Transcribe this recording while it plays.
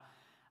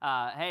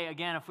Hey,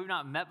 again, if we've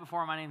not met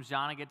before, my name's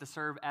John. I get to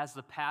serve as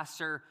the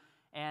pastor.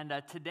 And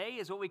today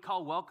is what we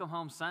call Welcome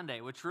Home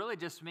Sunday, which really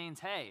just means,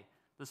 hey,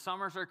 the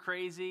summers are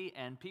crazy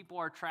and people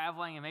are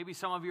traveling, and maybe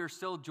some of you are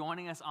still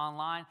joining us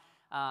online.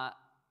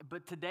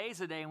 But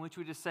today's a day in which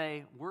we just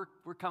say, we're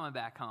coming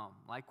back home.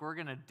 Like, we're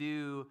going to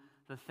do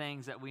the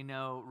things that we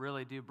know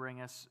really do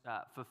bring us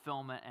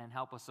fulfillment and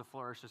help us to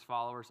flourish as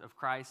followers of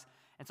Christ.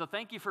 And so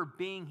thank you for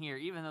being here,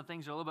 even though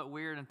things are a little bit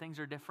weird and things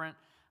are different.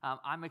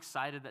 I'm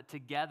excited that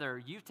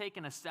together you've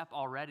taken a step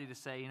already to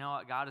say, you know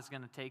what, God is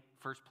going to take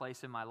first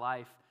place in my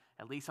life,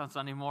 at least on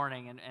Sunday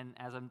morning, and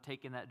as I'm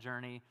taking that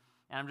journey.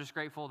 And I'm just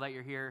grateful that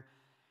you're here.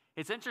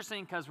 It's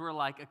interesting because we're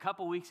like a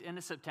couple weeks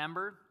into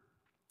September.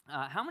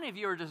 How many of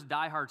you are just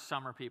diehard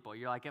summer people?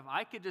 You're like, if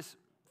I could just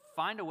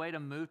find a way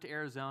to move to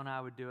Arizona, I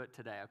would do it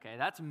today. Okay,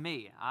 that's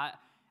me.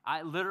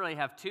 I literally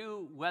have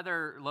two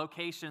weather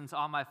locations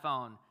on my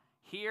phone,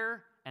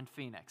 here and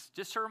Phoenix,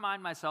 just to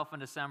remind myself in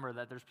December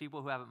that there's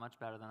people who have it much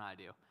better than I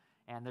do,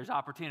 and there's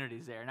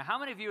opportunities there. Now, how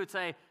many of you would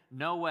say,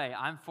 no way,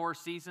 I'm four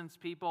seasons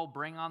people,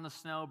 bring on the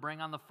snow, bring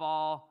on the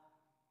fall?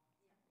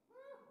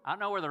 I don't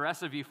know where the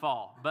rest of you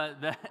fall, but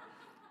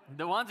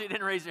the ones who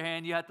didn't raise your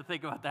hand, you have to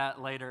think about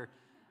that later.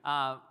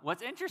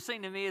 What's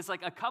interesting to me is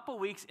like a couple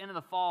weeks into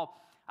the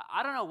fall,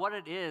 I don't know what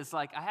it is.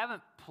 Like, I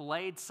haven't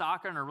played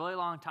soccer in a really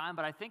long time,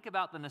 but I think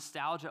about the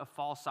nostalgia of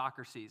fall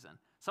soccer season.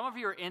 Some of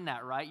you are in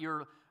that, right?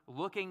 You're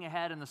looking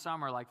ahead in the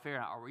summer, like,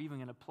 figuring out, are we even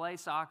going to play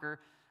soccer?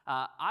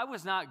 I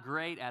was not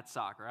great at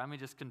soccer. Let me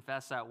just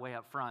confess that way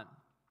up front.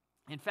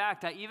 In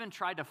fact, I even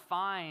tried to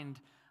find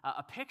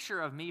a picture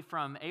of me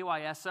from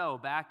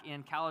AYSO back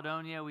in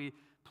Caledonia. We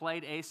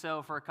played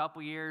ASO for a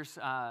couple years.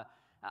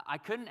 I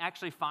couldn't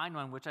actually find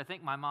one, which I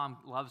think my mom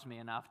loves me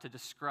enough to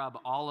just scrub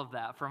all of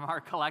that from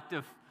our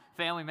collective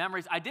family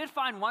memories. I did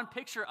find one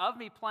picture of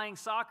me playing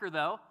soccer,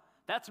 though.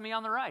 That's me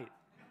on the right.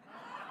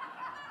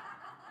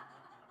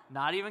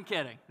 Not even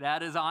kidding.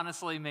 That is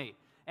honestly me.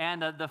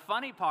 And the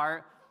funny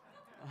part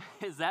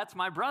is that's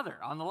my brother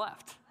on the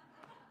left.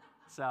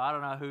 So I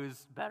don't know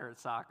who's better at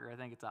soccer. I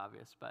think it's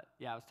obvious. But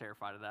yeah, I was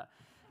terrified of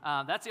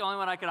that. That's the only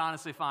one I could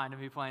honestly find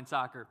of me playing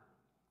soccer.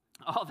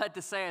 All that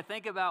to say, I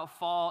think about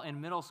fall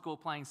in middle school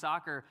playing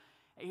soccer.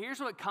 Here's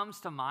what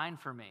comes to mind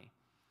for me.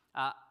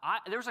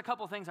 There's a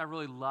couple things I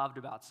really loved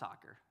about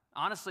soccer.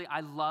 Honestly, I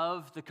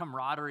love the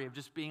camaraderie of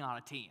just being on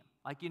a team.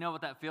 Like, you know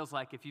what that feels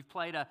like. If you've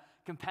played a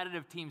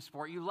competitive team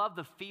sport, you love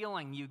the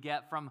feeling you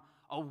get from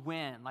a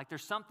win. Like,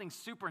 there's something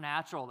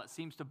supernatural that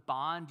seems to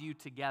bond you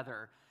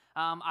together.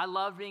 I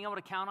loved being able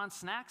to count on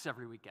snacks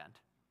every weekend.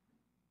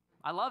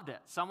 I loved it.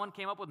 Someone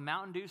came up with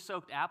Mountain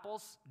Dew-soaked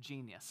apples.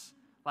 Genius.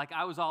 Like,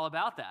 I was all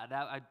about that.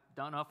 I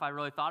don't know if I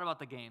really thought about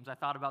the games. I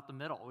thought about the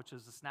middle, which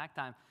was the snack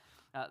time.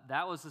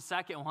 That was the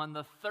second one.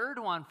 The third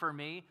one for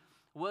me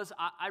was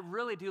I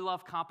really do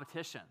love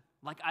competition.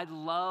 Like, I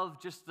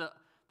love just the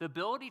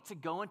ability to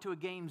go into a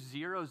game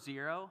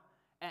 0-0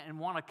 and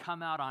want to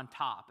come out on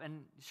top.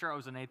 And sure, I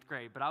was in 8th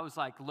grade, but I was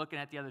like looking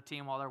at the other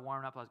team while they're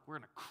warming up. I was like, we're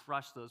going to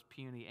crush those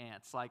puny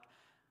ants. Like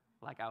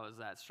I was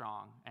that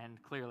strong and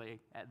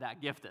clearly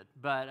that gifted.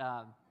 But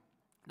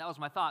that was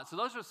my thought. So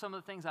those were some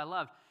of the things I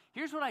loved.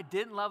 Here's what I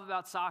didn't love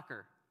about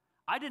soccer.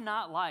 I did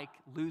not like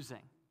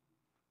losing.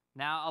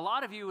 Now, a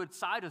lot of you would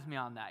side with me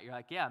on that. You're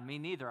like, yeah, me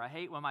neither. I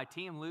hate when my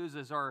team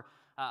loses. Or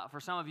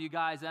for some of you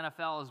guys,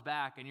 NFL is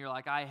back, and you're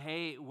like, I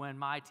hate when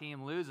my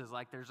team loses.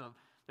 Like, there's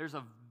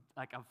a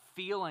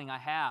feeling I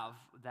have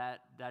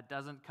that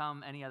doesn't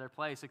come any other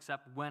place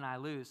except when I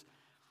lose.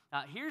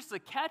 Here's the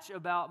catch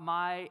about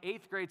my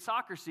 8th grade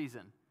soccer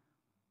season.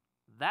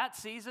 That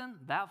season,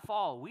 that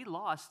fall, we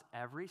lost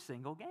every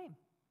single game.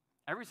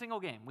 Every single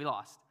game we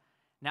lost.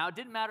 Now, it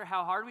didn't matter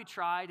how hard we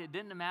tried. It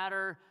didn't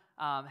matter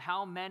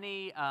how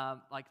many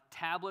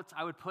tablets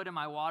I would put in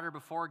my water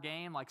before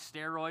game, like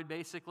steroid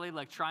basically,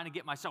 like trying to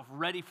get myself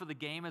ready for the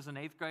game as an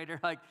 8th grader.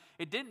 Like,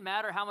 it didn't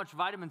matter how much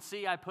vitamin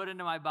C I put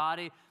into my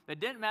body.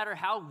 It didn't matter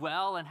how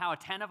well and how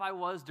attentive I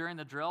was during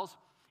the drills.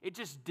 It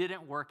just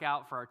didn't work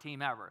out for our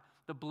team ever.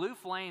 The Blue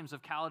Flames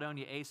of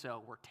Caledonia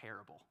ASO were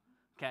terrible,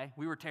 okay?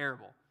 We were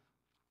terrible.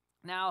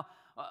 Now,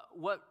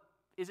 what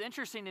is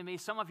interesting to me,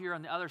 some of you are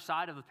on the other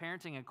side of the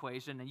parenting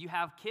equation, and you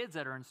have kids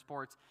that are in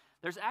sports.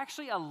 There's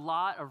actually a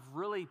lot of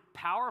really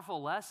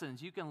powerful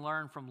lessons you can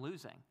learn from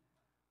losing,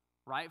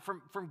 right?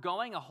 From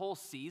going a whole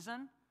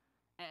season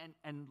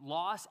and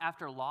loss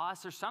after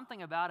loss. There's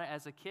something about it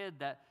as a kid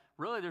that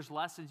really there's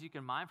lessons you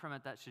can mine from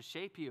it that should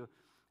shape you.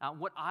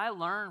 What I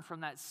learned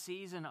from that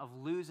season of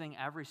losing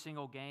every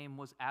single game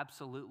was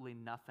absolutely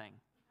nothing.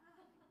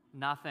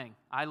 Nothing.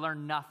 I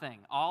learned nothing.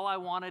 All I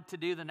wanted to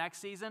do the next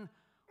season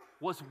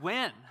was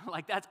win.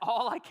 Like, that's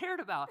all I cared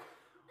about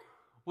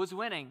was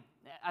winning.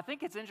 I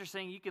think it's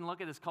interesting. You can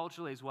look at this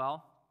culturally as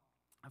well.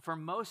 For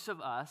most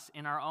of us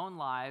in our own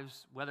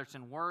lives, whether it's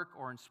in work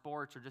or in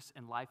sports or just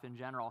in life in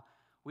general,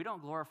 we don't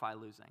glorify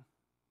losing.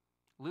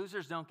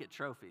 Losers don't get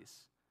trophies.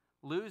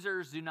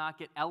 Losers do not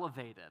get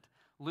elevated.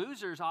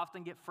 Losers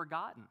often get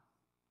forgotten.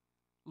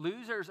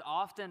 Losers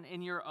often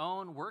in your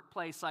own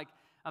workplace, like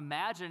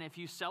imagine if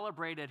you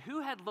celebrated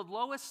who had the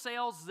lowest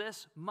sales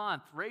this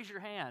month. Raise your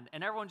hand.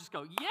 And everyone just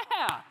go,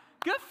 yeah,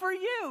 good for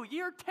you.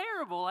 You're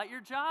terrible at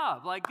your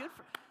job. Like, good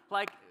for,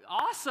 like,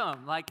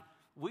 awesome. Like,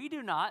 we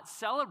do not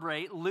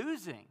celebrate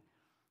losing.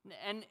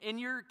 And in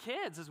your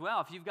kids as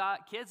well, if you've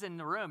got kids in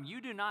the room,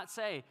 you do not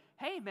say,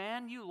 hey,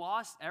 man, you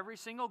lost every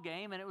single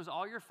game and it was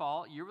all your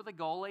fault. You were the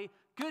goalie.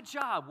 Good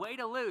job. Way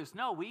to lose.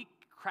 No, we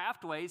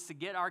craft ways to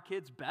get our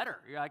kids better.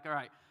 You're like, all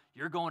right,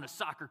 you're going to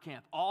soccer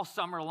camp all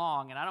summer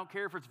long, and I don't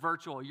care if it's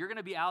virtual. You're going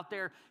to be out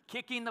there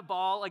kicking the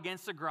ball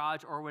against the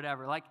garage or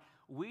whatever. Like,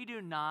 we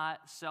do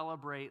not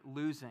celebrate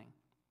losing.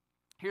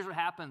 Here's what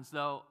happens,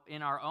 though,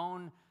 in our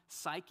own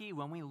psyche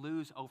when we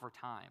lose over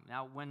time.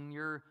 Now, when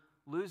you're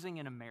losing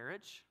in a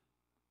marriage,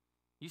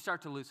 you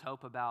start to lose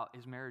hope about,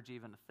 is marriage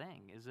even a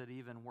thing? Is it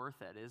even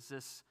worth it? Is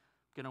this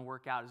going to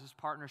work out? Is this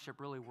partnership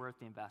really worth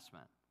the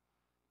investment?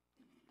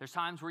 There's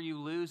times where you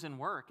lose in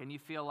work and you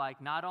feel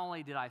like, not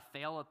only did I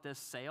fail at this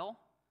sale,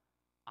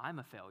 I'm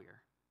a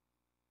failure.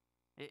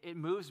 It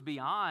moves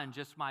beyond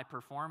just my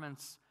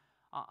performance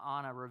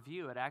on a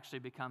review. It actually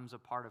becomes a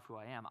part of who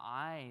I am.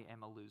 I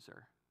am a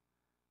loser.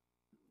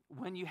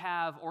 When you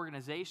have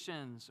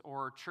organizations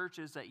or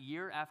churches that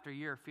year after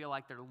year feel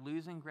like they're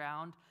losing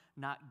ground,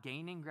 not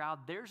gaining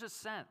ground, there's a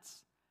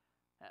sense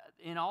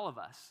in all of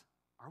us,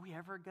 are we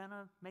ever going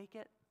to make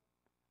it?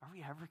 Are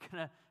we ever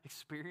going to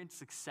experience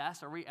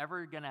success? Are we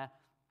ever going to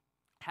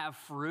have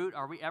fruit?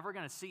 Are we ever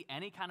going to see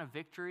any kind of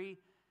victory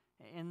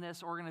in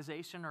this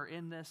organization or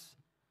in this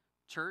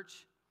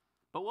church?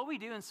 But what we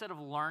do instead of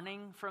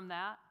learning from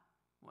that,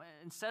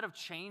 instead of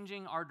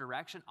changing our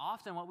direction,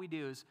 often what we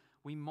do is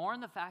we mourn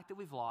the fact that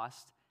we've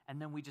lost,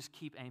 and then we just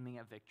keep aiming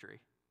at victory.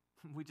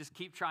 We just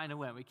keep trying to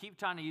win. We keep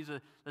trying to use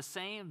the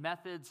same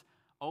methods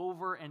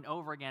over and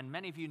over again.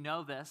 Many of you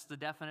know this. The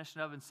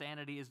definition of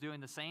insanity is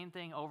doing the same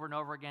thing over and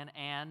over again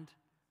and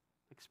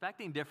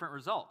expecting different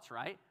results,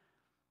 right?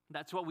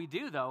 That's what we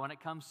do, though, when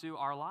it comes to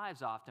our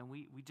lives often.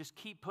 We just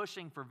keep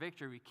pushing for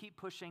victory. We keep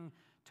pushing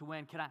to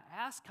win. Can I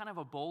ask kind of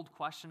a bold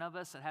question of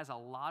us that has a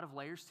lot of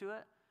layers to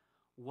it?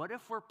 What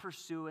if we're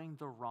pursuing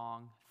the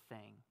wrong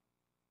thing?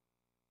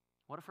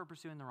 What if we're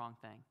pursuing the wrong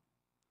thing?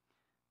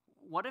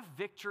 What if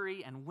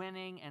victory and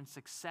winning and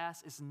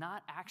success is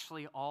not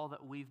actually all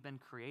that we've been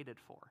created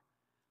for?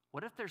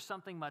 What if there's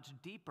something much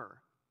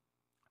deeper,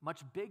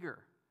 much bigger,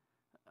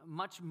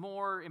 much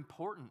more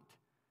important,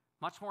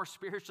 much more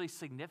spiritually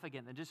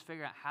significant than just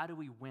figuring out how do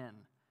we win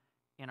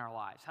in our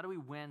lives? How do we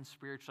win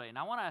spiritually? And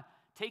I want to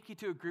take you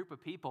to a group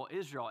of people,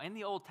 Israel. In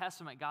the Old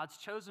Testament, God's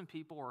chosen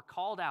people were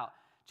called out.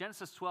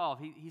 Genesis 12,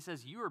 he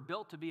says, you are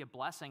built to be a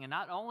blessing. And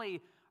not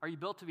only are you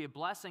built to be a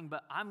blessing,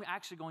 but I'm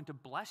actually going to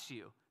bless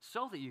you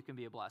so that you can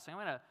be a blessing. I'm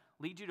going to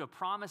lead you to a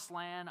promised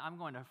land. I'm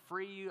going to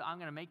free you. I'm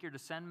going to make your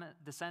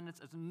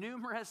descendants as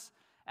numerous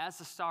as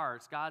the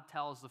stars. God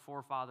tells the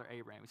forefather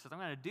Abraham. He says, I'm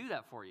going to do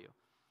that for you.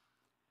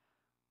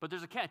 But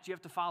there's a catch. You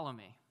have to follow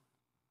me.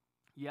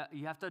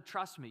 You have to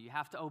trust me. You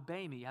have to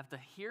obey me. You have to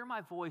hear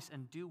my voice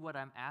and do what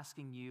I'm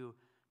asking you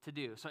to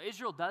do. So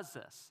Israel does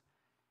this.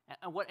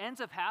 And what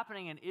ends up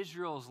happening in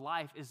Israel's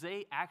life is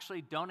they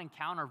actually don't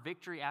encounter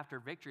victory after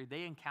victory.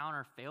 They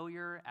encounter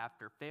failure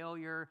after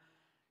failure,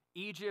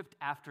 Egypt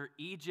after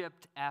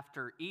Egypt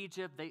after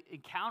Egypt. They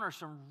encounter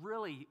some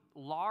really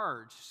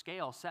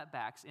large-scale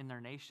setbacks in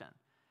their nation.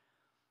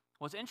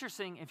 What's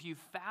interesting, if you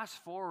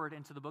fast forward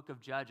into the book of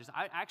Judges,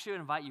 I actually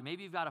would invite you,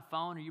 maybe you've got a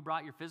phone or you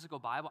brought your physical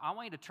Bible. I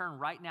want you to turn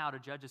right now to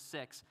Judges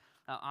 6.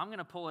 I'm going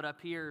to pull it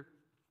up here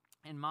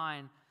in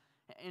mine.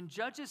 In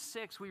Judges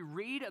 6, we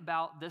read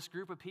about this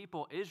group of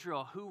people,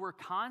 Israel, who were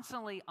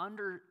constantly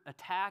under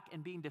attack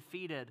and being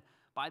defeated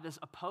by this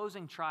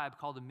opposing tribe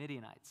called the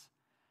Midianites.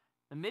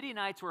 The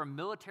Midianites were a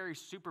military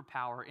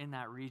superpower in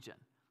that region.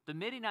 The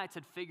Midianites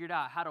had figured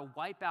out how to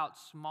wipe out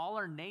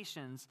smaller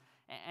nations,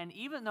 and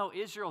even though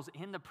Israel's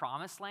in the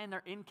promised land,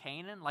 they're in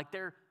Canaan, like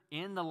they're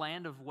in the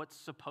land of what's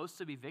supposed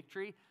to be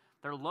victory,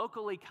 their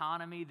local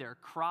economy, their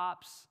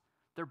crops,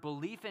 their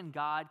belief in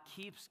God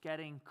keeps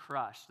getting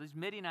crushed. These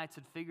Midianites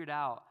had figured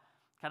out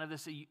kind of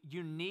this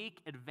unique,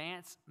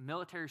 advanced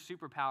military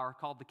superpower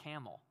called the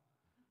camel.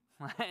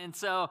 And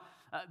so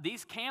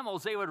these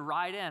camels, they would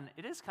ride in.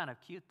 It is kind of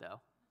cute,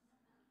 though.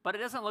 But it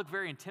doesn't look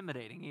very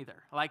intimidating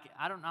either. Like,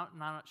 I'm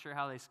not sure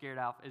how they scared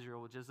off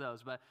Israel with just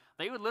those. But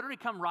they would literally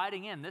come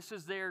riding in. This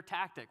is their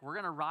tactic. We're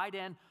going to ride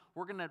in.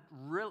 We're going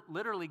to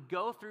literally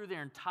go through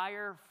their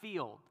entire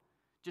field,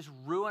 just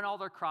ruin all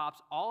their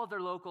crops, all of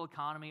their local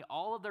economy,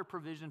 all of their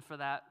provision for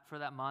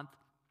that month.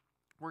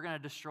 We're going to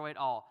destroy it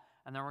all,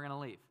 and then we're going to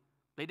leave.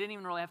 They didn't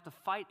even really have to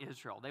fight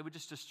Israel. They would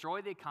just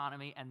destroy the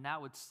economy, and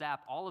that would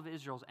sap all of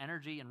Israel's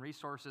energy and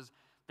resources.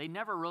 They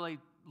never really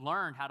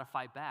learned how to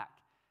fight back.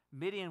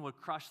 Midian would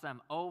crush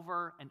them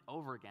over and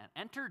over again.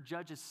 Enter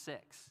Judges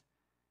 6,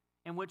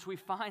 in which we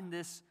find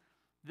this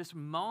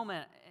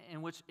moment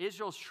in which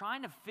Israel's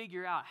trying to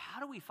figure out, how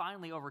do we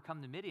finally overcome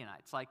the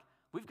Midianites? Like,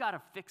 we've got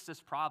to fix this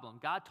problem.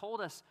 God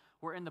told us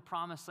we're in the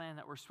promised land,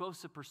 that we're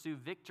supposed to pursue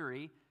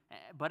victory,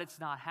 but it's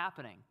not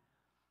happening.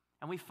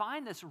 And we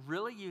find this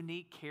really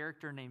unique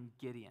character named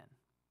Gideon.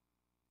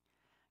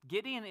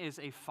 Gideon is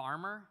a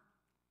farmer.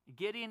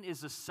 Gideon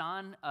is the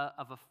son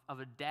of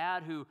a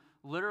dad who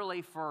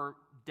literally for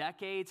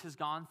decades has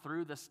gone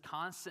through this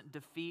constant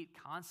defeat,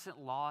 constant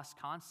loss,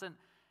 constant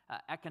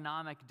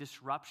economic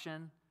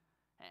disruption.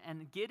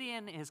 And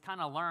Gideon has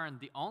kind of learned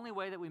the only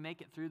way that we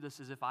make it through this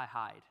is if I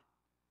hide.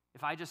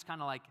 If I just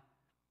kind of like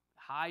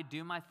hide,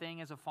 do my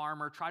thing as a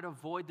farmer, try to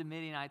avoid the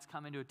Midianites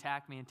coming to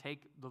attack me and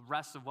take the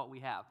rest of what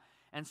we have.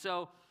 And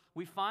so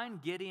we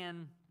find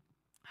Gideon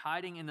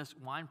hiding in this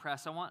wine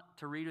press. I want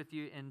to read with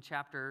you in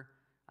chapter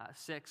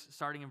 6,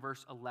 starting in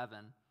verse 11,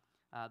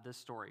 this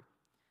story.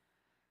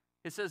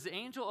 It says, the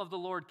angel of the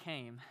Lord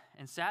came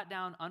and sat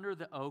down under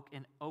the oak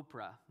in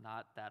Ophrah,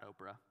 not that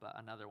Oprah, but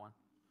another one,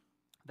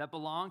 that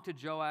belonged to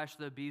Joash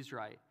the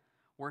Abiezrite,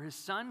 where his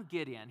son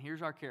Gideon,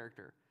 here's our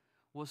character,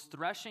 was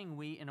threshing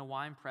wheat in a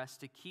winepress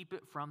to keep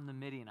it from the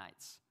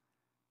Midianites.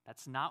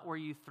 That's not where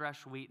you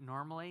thresh wheat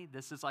normally.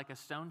 This is like a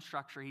stone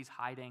structure he's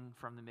hiding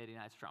from the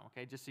Midianites from,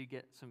 okay? Just so you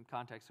get some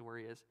context of where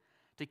he is.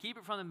 To keep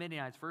it from the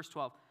Midianites, verse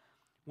 12,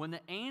 when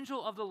the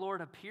angel of the Lord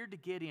appeared to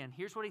Gideon,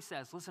 here's what he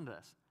says. Listen to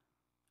this.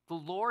 The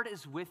Lord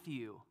is with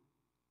you,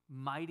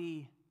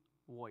 mighty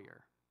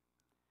warrior.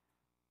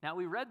 Now,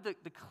 we read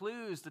the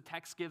clues the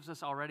text gives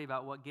us already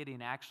about what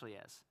Gideon actually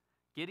is.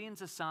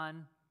 Gideon's a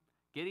son,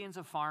 Gideon's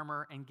a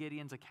farmer, and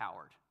Gideon's a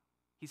coward.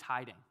 He's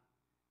hiding.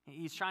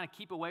 He's trying to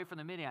keep away from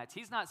the Midianites.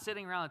 He's not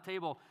sitting around the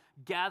table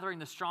gathering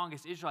the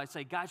strongest Israelites,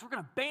 say, guys, we're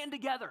going to band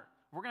together.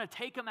 We're going to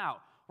take them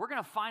out. We're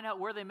going to find out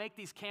where they make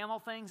these camel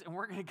things, and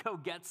we're going to go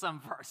get some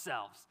for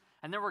ourselves.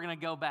 And then we're going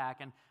to go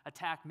back and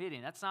attack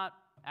Midian. That's not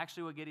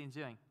actually what Gideon's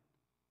doing.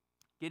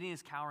 Gideon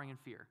is cowering in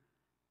fear.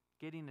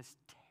 Gideon is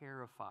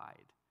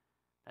terrified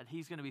that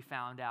he's going to be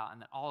found out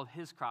and that all of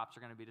his crops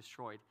are going to be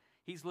destroyed.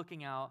 He's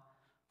looking out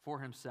for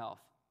himself.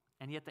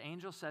 And yet the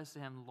angel says to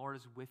him, the Lord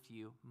is with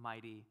you,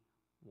 mighty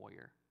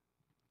warrior.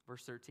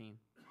 Verse 13.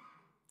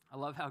 I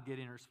love how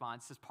Gideon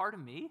responds. He says,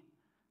 pardon me?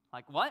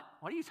 Like, what?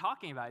 What are you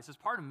talking about? He says,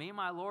 pardon me,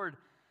 my Lord.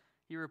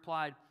 He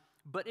replied,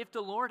 but if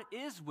the Lord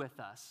is with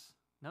us,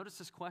 notice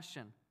this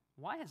question,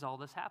 why has all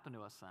this happened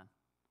to us then?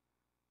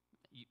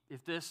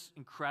 If this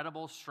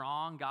incredible,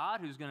 strong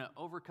God who's going to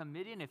overcome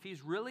Midian, if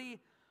he's really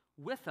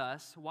with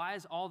us, why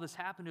has all this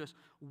happened to us?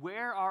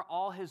 Where are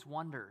all his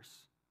wonders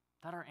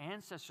that our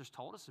ancestors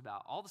told us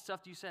about? All the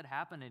stuff you said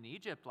happened in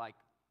Egypt, like,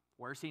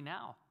 where's he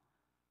now?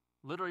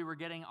 Literally, we're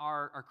getting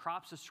our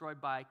crops destroyed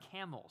by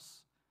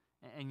camels.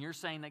 And you're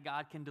saying that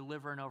God can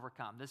deliver and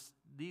overcome.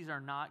 These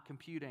are not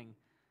computing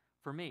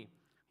for me.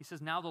 He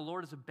says, now the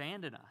Lord has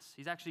abandoned us.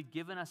 He's actually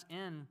given us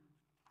in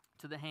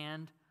to the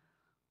hand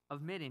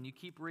of Midian. You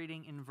keep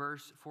reading in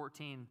verse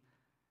 14.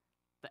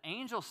 The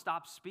angel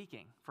stops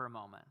speaking for a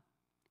moment.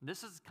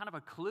 This is kind of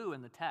a clue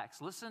in the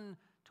text. Listen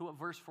to what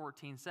verse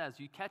 14 says.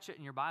 You catch it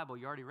in your Bible.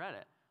 You already read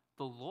it.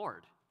 The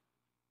Lord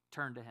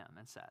turned to him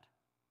and said.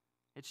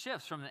 It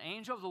shifts from the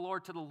angel of the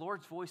Lord to the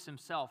Lord's voice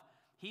himself.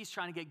 He's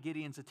trying to get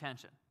Gideon's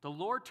attention. The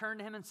Lord turned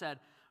to him and said,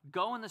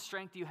 go in the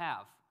strength you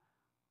have.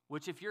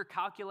 Which if you're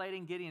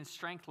calculating Gideon's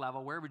strength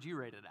level, where would you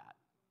rate it at?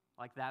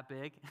 Like that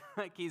big?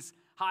 Like he's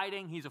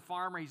hiding, he's a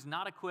farmer, he's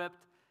not equipped,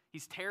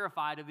 he's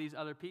terrified of these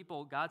other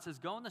people. God says,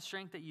 go in the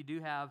strength that you do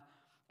have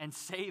and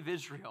save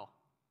Israel.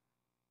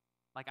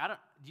 Like,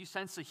 do you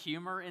sense the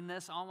humor in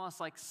this almost?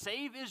 Like,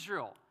 save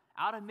Israel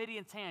out of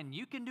Midian's hand.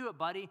 You can do it,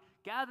 buddy.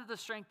 Gather the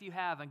strength you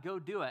have and go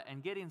do it.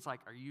 And Gideon's like,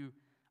 are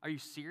you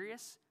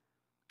serious?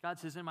 God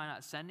says, am I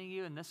not sending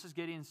you? And this is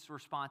Gideon's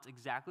response,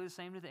 exactly the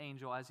same to the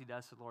angel as he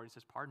does to the Lord. He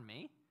says, pardon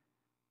me?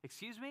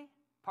 Excuse me?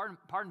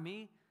 Pardon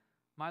me,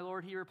 my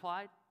Lord, he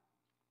replied.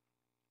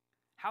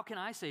 How can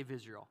I save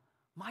Israel?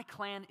 My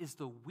clan is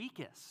the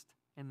weakest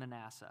in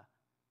Manasseh.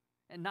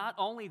 And not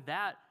only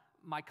that,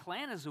 my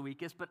clan is the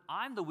weakest, but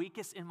I'm the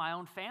weakest in my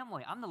own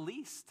family. I'm the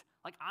least.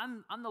 Like,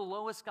 I'm the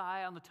lowest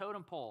guy on the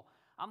totem pole.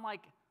 I'm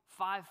like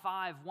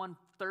 5'5",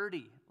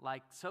 130,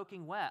 like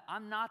soaking wet.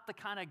 I'm not the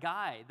kind of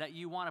guy that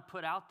you want to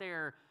put out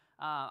there.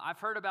 I've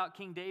heard about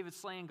King David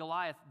slaying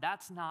Goliath.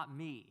 That's not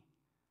me.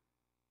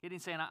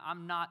 Gideon's saying,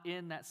 I'm not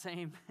in that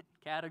same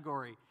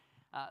category.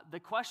 The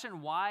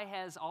question, why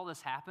has all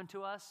this happened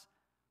to us?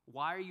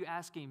 Why are you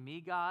asking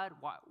me, God?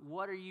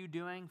 What are you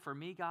doing for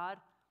me, God?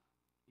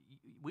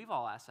 We've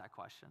all asked that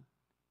question.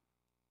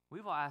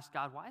 We've all asked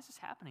God, why is this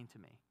happening to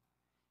me?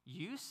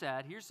 You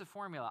said, here's the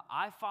formula.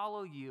 I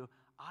follow you,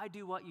 I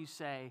do what you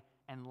say,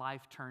 and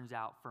life turns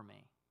out for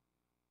me.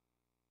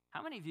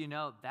 How many of you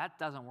know that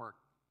doesn't work?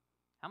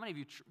 How many of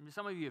you,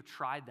 some of you have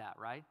tried that,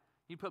 right?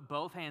 You put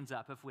both hands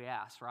up if we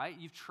ask, right?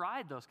 You've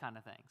tried those kind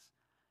of things.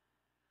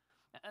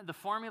 And the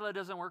formula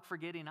doesn't work for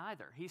Gideon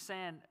either. He's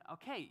saying,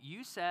 okay,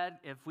 you said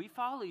if we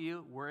follow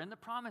you, we're in the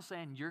promised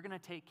land, you're going to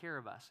take care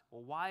of us.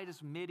 Well, why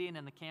does Midian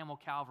and the camel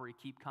cavalry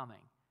keep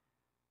coming?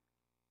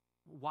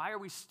 Why are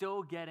we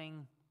still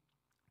getting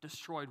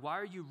destroyed? Why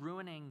are you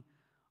ruining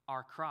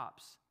our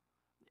crops?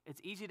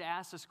 It's easy to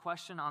ask this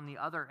question on the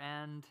other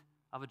end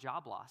of a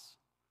job loss.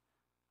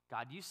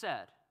 God, you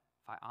said,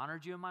 if I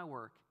honored you in my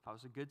work, if I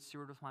was a good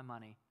steward with my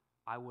money,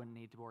 I wouldn't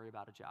need to worry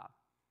about a job.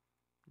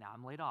 Now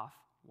I'm laid off.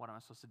 What am I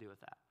supposed to do with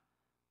that?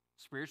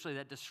 spiritually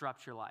that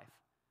disrupts your life.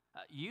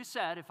 You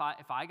said if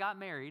I got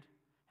married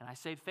and I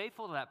stayed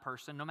faithful to that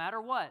person, no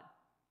matter what,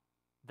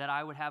 that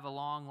I would have a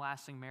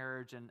long-lasting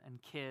marriage and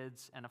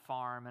kids and a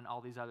farm and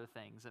all these other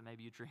things that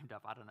maybe you dreamed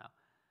of, I don't know.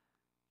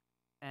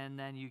 And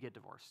then you get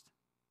divorced.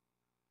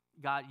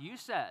 God, you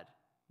said,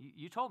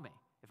 you told me,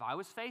 if I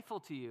was faithful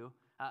to you,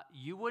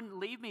 you wouldn't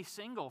leave me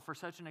single for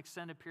such an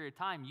extended period of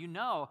time. You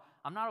know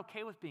I'm not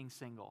okay with being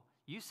single.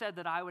 You said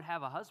that I would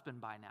have a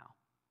husband by now.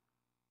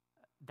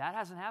 That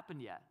hasn't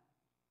happened yet.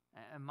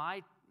 And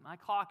my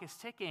clock is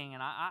ticking,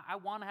 and I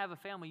want to have a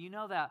family. You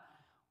know that.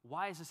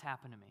 Why has this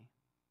happened to me?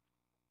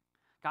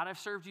 God, I've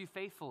served you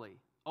faithfully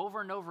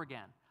over and over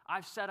again.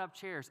 I've set up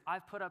chairs.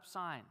 I've put up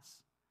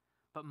signs.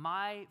 But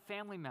my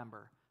family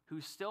member,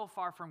 who's still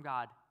far from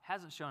God,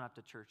 hasn't shown up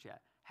to church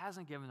yet,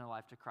 hasn't given their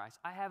life to Christ.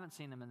 I haven't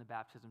seen them in the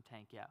baptism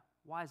tank yet.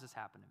 Why has this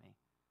happened to me?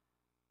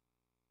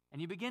 And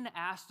you begin to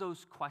ask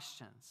those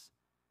questions.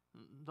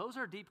 Those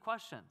are deep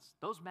questions.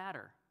 Those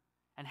matter.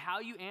 And how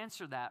you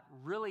answer that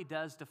really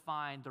does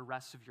define the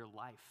rest of your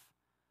life.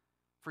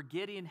 For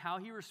Gideon, how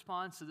he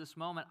responds to this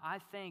moment, I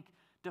think,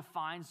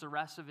 defines the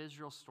rest of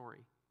Israel's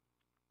story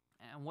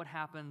and what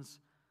happens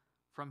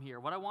from here.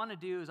 What I want to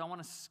do is I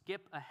want to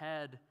skip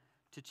ahead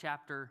to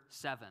chapter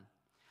 7.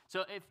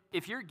 So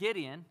if you're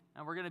Gideon,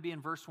 and we're going to be in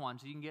verse 1,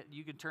 so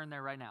you can turn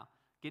there right now.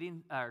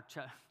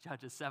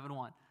 Judges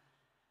 7:1.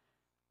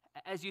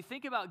 As you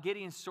think about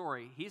Gideon's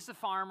story, he's the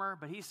farmer,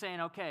 but he's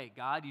saying, okay,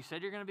 God, you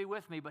said you're going to be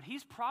with me, but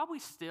he's probably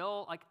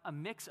still like a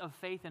mix of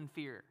faith and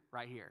fear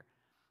right here.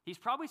 He's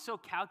probably still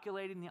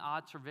calculating the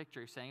odds for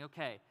victory, saying,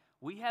 okay,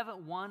 we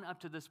haven't won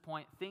up to this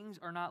point. Things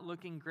are not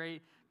looking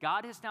great.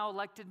 God has now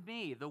elected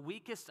me, the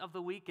weakest of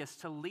the weakest,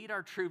 to lead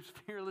our troops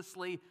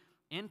fearlessly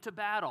into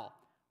battle.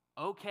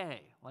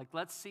 Okay,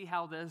 let's see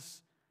how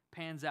this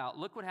pans out.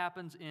 Look what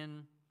happens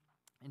in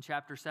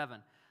chapter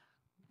 7.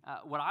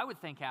 What I would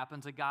think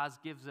happens is God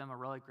gives them a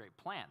really great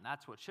plan.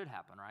 That's what should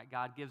happen, right?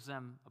 God gives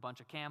them a bunch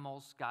of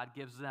camels. God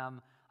gives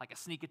them like a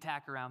sneak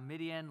attack around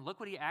Midian. Look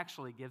what he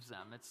actually gives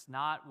them. It's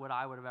not what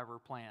I would have ever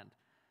planned.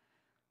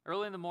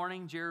 Early in the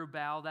morning,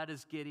 Jerubbaal, that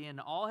is Gideon,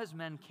 and all his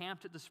men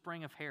camped at the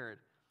spring of Harod.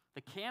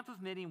 The camp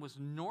of Midian was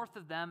north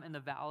of them in the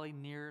valley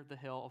near the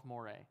hill of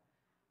Moreh.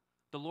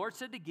 The Lord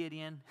said to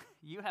Gideon,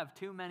 you have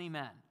too many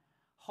men.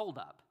 Hold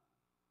up.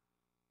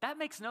 That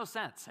makes no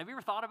sense. Have you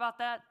ever thought about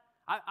that?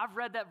 I've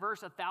read that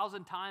verse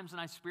 1,000 times,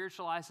 and I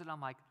spiritualized it.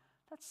 I'm like,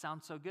 that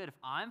sounds so good. If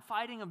I'm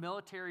fighting a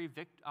military,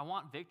 I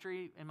want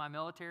victory in my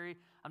military,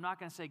 I'm not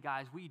going to say,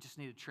 guys, we just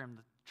need to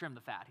trim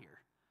the fat here.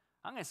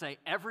 I'm going to say,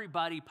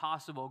 everybody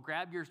possible,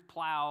 grab your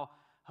plow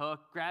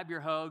hook, grab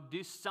your hoe,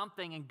 do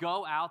something, and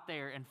go out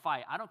there and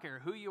fight. I don't care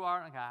who you are,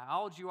 I don't care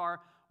how old you are,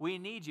 we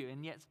need you.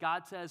 And yet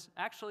God says,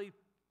 actually,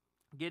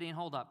 Gideon,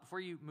 hold up. Before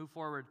you move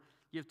forward,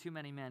 you have too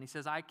many men. He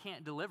says, I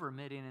can't deliver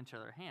Midian into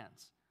their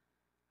hands.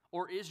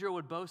 Or Israel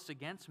would boast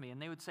against me,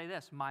 and they would say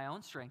this, my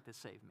own strength has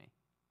saved me.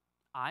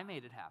 I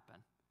made it happen.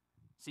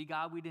 See,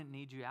 God, we didn't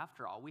need you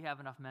after all. We have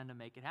enough men to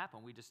make it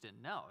happen. We just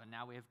didn't know. And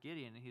now we have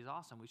Gideon, and he's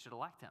awesome. We should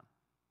elect him.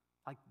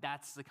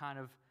 That's the kind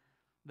of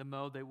the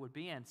mode they would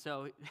be in.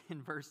 So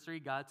in verse 3,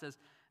 God says,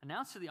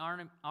 announce to the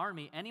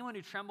army, anyone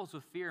who trembles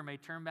with fear may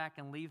turn back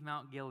and leave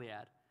Mount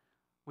Gilead.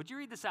 Would you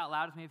read this out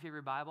loud with me if you have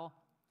your Bible?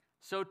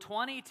 So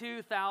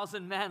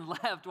 22,000 men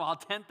left while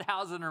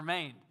 10,000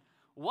 remained.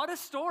 What a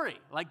story.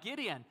 Like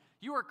Gideon,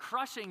 you are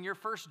crushing your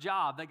first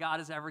job that God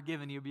has ever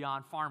given you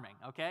beyond farming,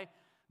 okay?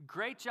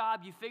 Great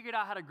job. You figured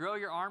out how to grow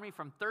your army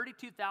from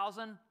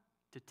 32,000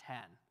 to 10.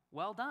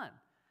 Well done.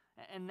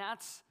 And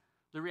that's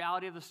the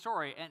reality of the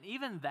story. And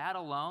even that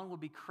alone would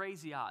be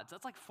crazy odds.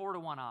 That's like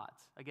 4-1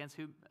 odds against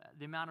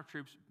the amount of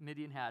troops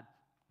Midian had.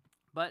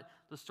 But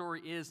the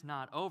story is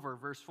not over.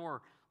 Verse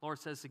 4, Lord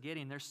says to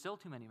Gideon, there's still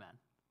too many men.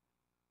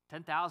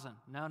 10,000.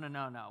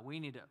 No. We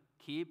need to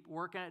keep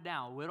working it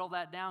down. Whittle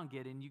that down,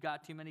 Gideon. You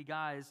got too many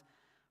guys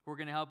who are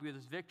going to help you with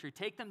this victory.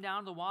 Take them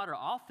down to the water.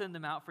 I'll thin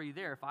them out for you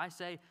there. If I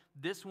say,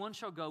 this one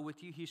shall go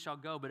with you, he shall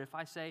go. But if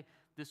I say,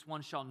 this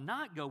one shall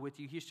not go with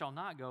you, he shall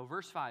not go.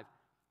 Verse 5.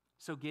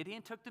 So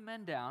Gideon took the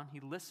men down. He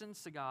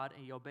listens to God,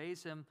 and he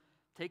obeys him,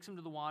 takes them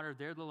to the water.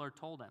 There the Lord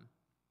told him,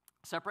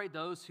 separate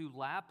those who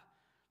lap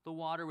the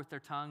water with their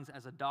tongues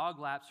as a dog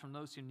laps from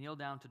those who kneel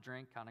down to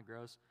drink. Kind of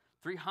gross.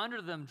 300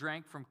 of them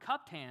drank from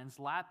cupped hands,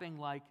 lapping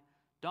like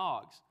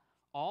dogs.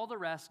 All the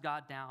rest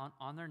got down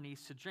on their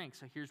knees to drink.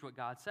 So here's what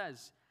God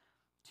says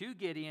to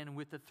Gideon,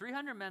 with the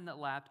 300 men that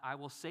lapped, I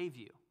will save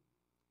you.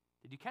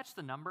 Did you catch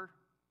the number?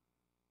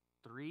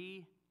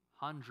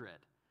 300.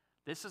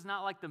 This is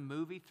not like the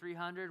movie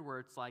 300 where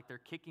it's like they're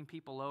kicking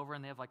people over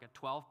and they have like a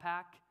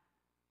 12-pack.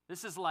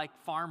 This is like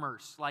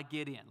farmers, like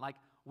Gideon, like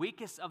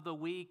weakest of the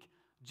weak,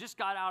 just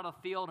got out of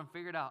the field and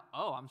figured out,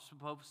 oh, I'm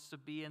supposed to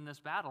be in this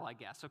battle, I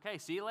guess. Okay,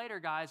 see you later,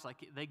 guys.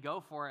 Like they go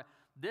for it.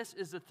 This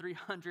is the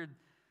 300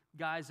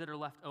 guys that are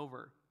left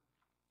over.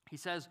 He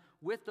says,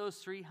 with those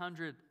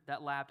 300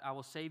 that lapped, I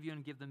will save you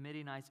and give the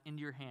Midianites into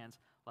your hands.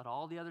 Let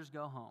all the others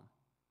go home.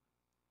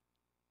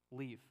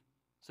 Leave.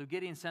 So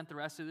Gideon sent the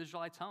rest of the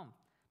Israelites home,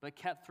 but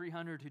kept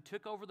 300 who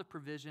took over the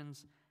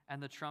provisions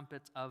and the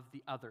trumpets of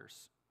the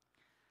others.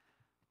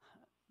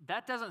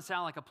 That doesn't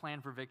sound like a plan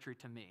for victory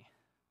to me.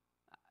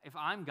 If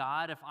I'm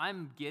God, if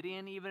I'm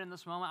Gideon even in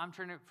this moment, I'm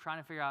trying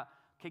to figure out,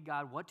 okay,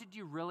 God, what did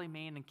you really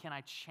mean, and can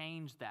I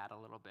change that a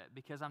little bit?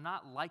 Because I'm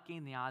not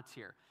liking the odds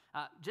here.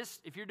 Just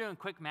if you're doing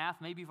quick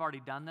math, maybe you've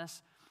already done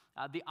this.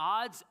 The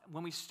odds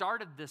when we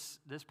started this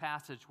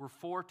passage were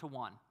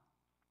 4-1.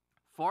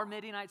 4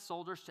 Midianite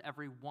soldiers to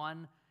every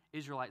 1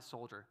 Israelite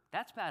soldier.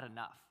 That's bad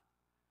enough.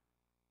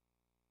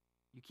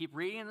 You keep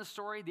reading the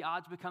story, the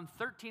odds become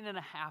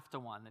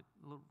 13.5-1.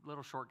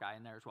 Little short guy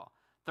in there as well.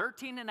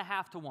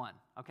 13.5-1,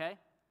 okay?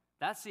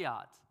 That's the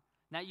odds.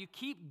 Now you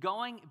keep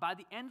going. By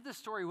the end of the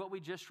story, what we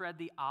just read,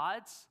 the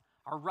odds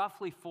are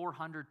roughly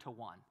 400-1.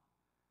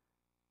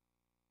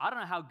 I don't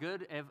know how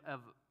good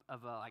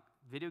of a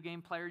video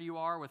game player you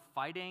are with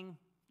fighting.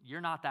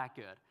 You're not that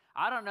good.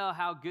 I don't know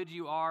how good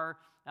you are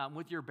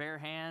with your bare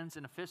hands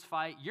in a fist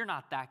fight. You're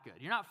not that good.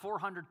 You're not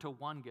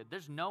 400-1 good.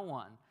 There's no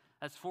one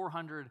that's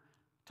 400-1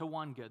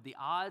 good. The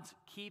odds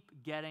keep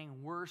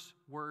getting worse,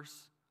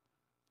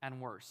 and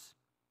worse.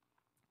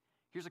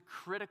 Here's a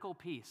critical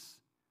piece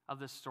of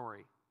this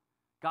story.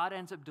 God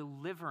ends up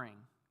delivering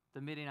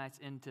the Midianites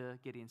into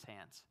Gideon's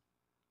hands.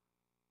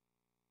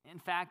 In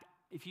fact,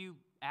 if you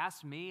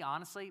ask me,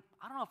 honestly,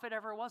 I don't know if it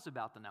ever was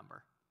about the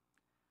number.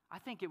 I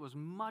think it was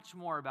much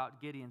more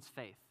about Gideon's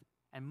faith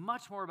and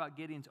much more about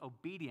Gideon's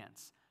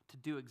obedience to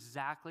do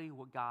exactly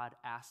what God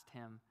asked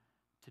him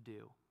to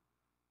do.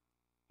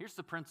 Here's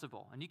the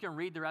principle, and you can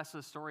read the rest of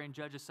the story in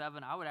Judges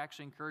 7. I would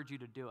actually encourage you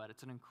to do it.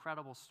 It's an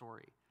incredible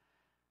story.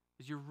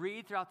 As you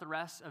read throughout the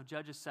rest of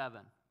Judges 7,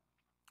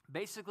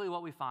 basically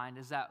what we find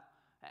is that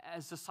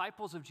as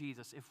disciples of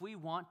Jesus, if we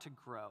want to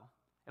grow,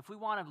 if we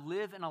want to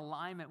live in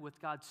alignment with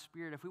God's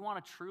Spirit, if we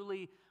want to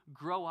truly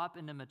grow up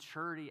into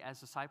maturity as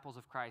disciples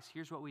of Christ,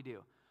 here's what we do.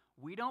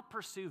 We don't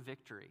pursue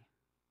victory.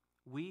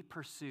 We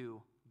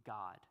pursue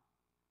God.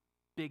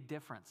 Big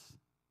difference.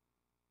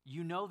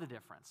 You know the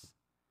difference.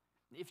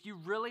 If you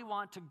really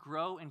want to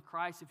grow in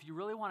Christ, if you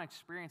really want to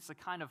experience the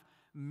kind of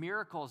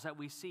miracles that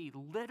we see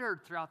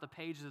littered throughout the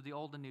pages of the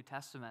Old and New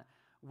Testament,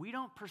 we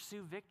don't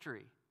pursue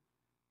victory.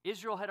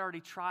 Israel had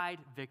already tried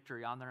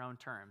victory on their own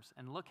terms,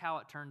 and look how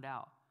it turned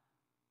out.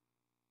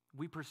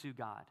 We pursue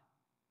God.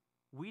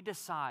 We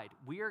decide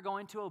we are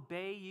going to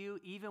obey you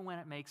even when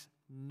it makes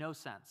no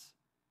sense.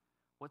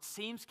 What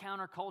seems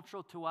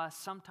countercultural to us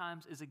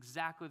sometimes is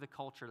exactly the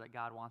culture that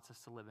God wants us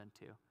to live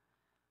into.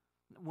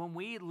 When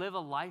we live a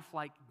life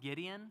like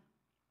Gideon,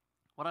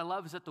 what I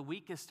love is that the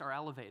weakest are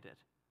elevated.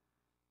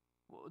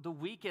 The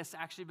weakest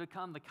actually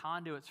become the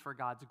conduits for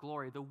God's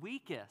glory. The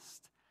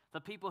weakest,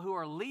 the people who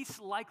are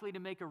least likely to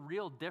make a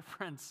real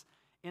difference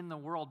in the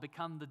world,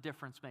 become the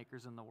difference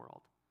makers in the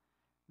world.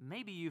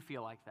 Maybe you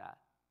feel like that.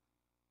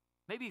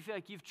 Maybe you feel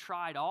like you've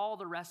tried all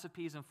the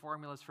recipes and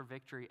formulas for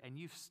victory and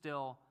you've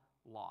still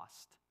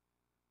lost.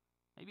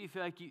 Maybe you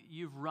feel like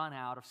you've run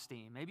out of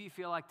steam. Maybe you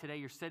feel like today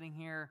you're sitting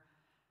here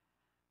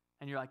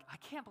and you're like, I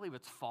can't believe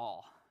it's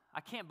fall.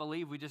 I can't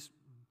believe we just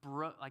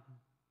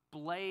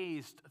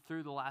blazed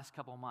through the last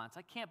couple of months.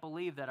 I can't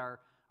believe that our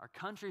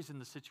country's in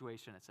the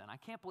situation it's in. I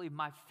can't believe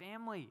my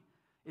family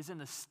is in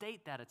the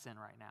state that it's in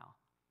right now.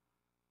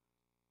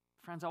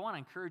 Friends, I want to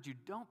encourage you,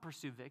 don't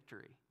pursue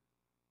victory.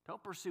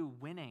 Don't pursue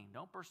winning.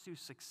 Don't pursue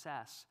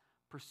success.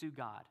 Pursue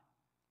God.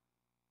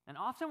 And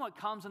often what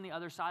comes on the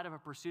other side of a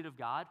pursuit of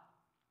God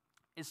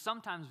is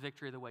sometimes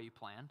victory the way you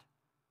planned.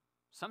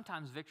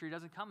 Sometimes victory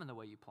doesn't come in the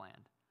way you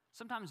planned.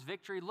 Sometimes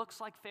victory looks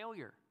like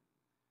failure.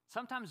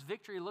 Sometimes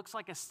victory looks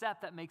like a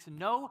step that makes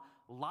no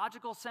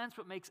logical sense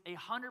but makes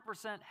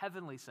 100%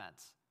 heavenly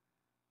sense.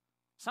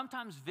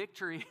 Sometimes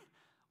victory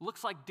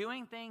looks like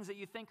doing things that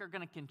you think are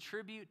going to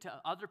contribute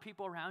to other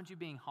people around you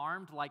being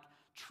harmed, like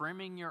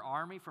trimming your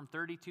army from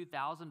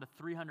 32,000 to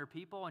 300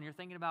 people, and you're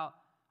thinking about,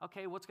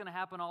 okay, what's going to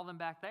happen to all them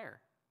back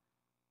there?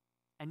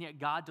 And yet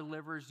God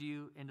delivers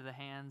you into the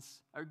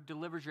hands, or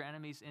delivers your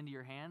enemies into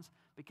your hands,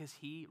 because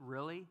he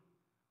really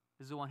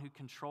is the one who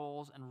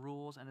controls and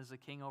rules and is the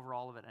king over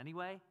all of it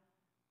anyway.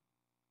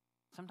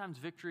 Sometimes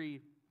victory,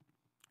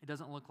 it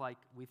doesn't look like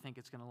we think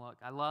it's going to look.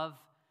 I love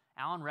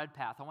Alan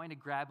Redpath. I want you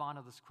to grab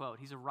onto this quote.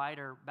 He's a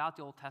writer about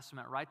the Old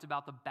Testament, writes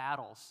about the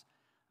battles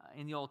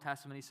in the Old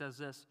Testament. He says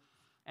this,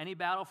 any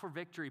battle for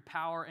victory,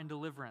 power, and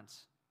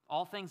deliverance,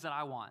 all things that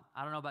I want.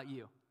 I don't know about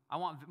you. I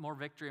want more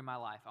victory in my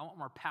life. I want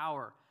more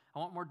power. I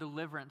want more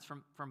deliverance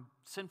from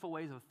sinful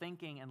ways of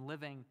thinking and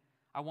living.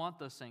 I want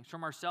those things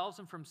from ourselves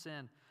and from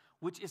sin,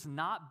 which is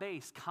not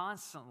based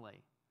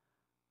constantly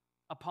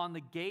upon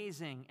the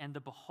gazing and the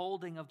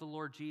beholding of the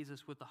Lord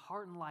Jesus with the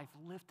heart and life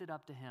lifted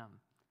up to him,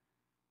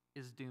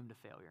 is doomed to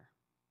failure.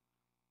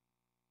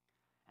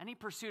 Any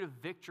pursuit of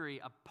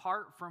victory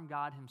apart from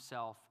God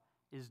himself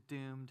is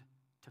doomed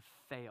to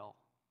fail,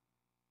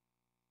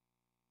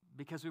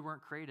 because we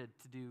weren't created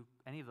to do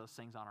any of those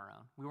things on our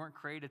own. We weren't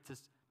created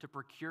to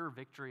procure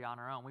victory on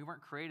our own. We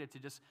weren't created to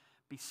just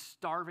be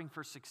starving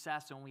for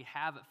success, and when we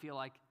have it, feel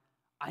like,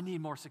 I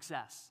need more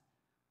success.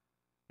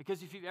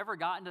 Because if you've ever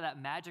gotten to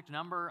that magic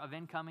number of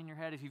income in your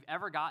head, if you've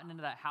ever gotten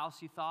into that house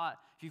you thought,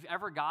 if you've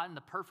ever gotten the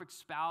perfect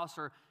spouse,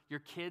 or your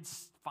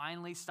kids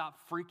finally stop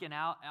freaking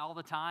out all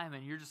the time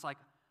and you're just like,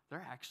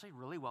 they're actually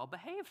really well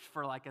behaved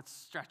for like a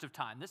stretch of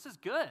time. This is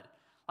good.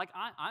 Like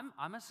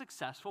I'm a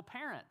successful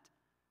parent.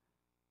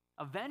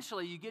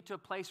 Eventually you get to a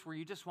place where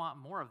you just want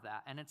more of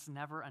that, and it's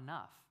never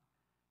enough.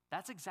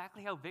 That's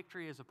exactly how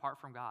victory is apart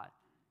from God.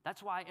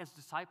 That's why as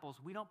disciples,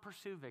 we don't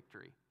pursue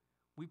victory.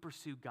 We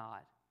pursue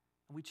God.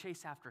 We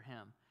chase after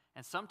him.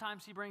 And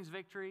sometimes he brings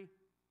victory.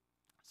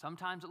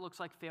 Sometimes it looks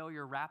like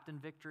failure wrapped in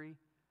victory.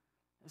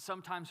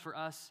 Sometimes for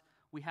us,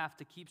 we have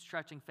to keep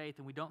stretching faith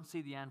and we don't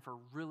see the end for a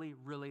really,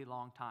 really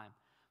long time.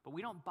 But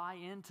we don't buy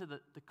into the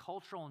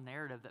cultural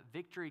narrative that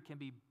victory can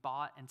be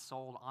bought and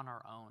sold on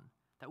our own,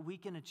 that we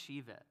can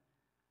achieve it.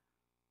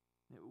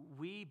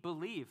 We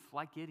believe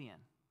like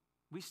Gideon.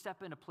 We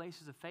step into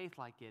places of faith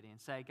like Gideon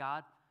and say,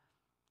 God,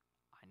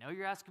 I know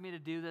you're asking me to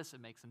do this. It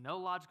makes no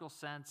logical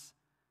sense.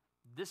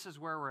 This is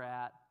where we're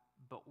at,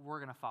 but we're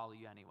going to follow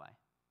you anyway.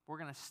 We're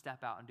going to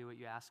step out and do what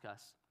you ask us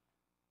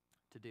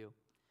to do.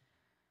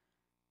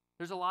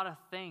 There's a lot of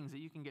things that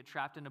you can get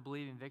trapped into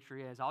believing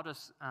victory is.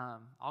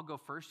 I'll go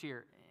first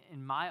here.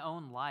 In my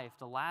own life,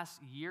 the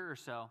last year or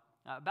so,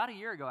 about a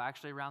year ago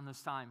actually around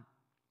this time,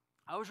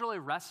 I was really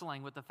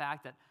wrestling with the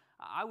fact that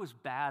I was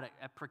bad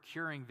at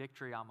procuring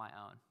victory on my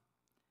own.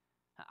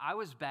 I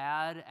was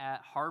bad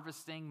at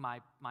harvesting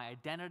my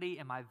identity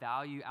and my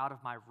value out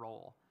of my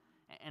role.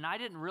 And I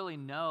didn't really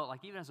know,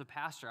 like even as a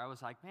pastor, I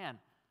was like, man,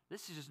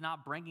 this is just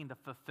not bringing the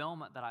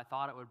fulfillment that I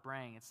thought it would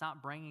bring. It's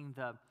not bringing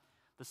the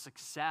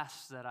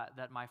success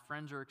that my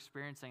friends are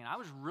experiencing. And I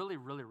was really,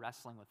 really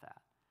wrestling with that.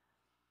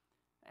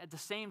 At the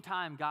same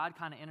time, God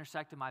kind of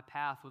intersected my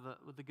path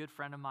with a good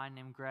friend of mine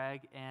named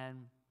Greg.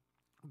 And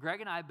Greg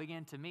and I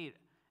began to meet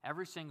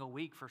every single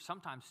week for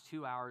sometimes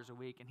 2 hours a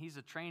week. And he's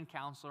a trained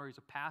counselor. He's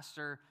a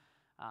pastor.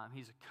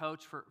 He's a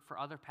coach for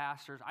other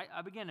pastors.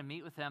 I began to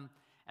meet with him.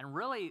 And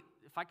really,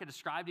 if I could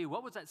describe to you,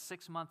 what was that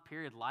 6-month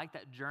period like,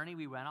 that journey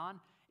we went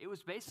on? It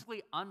was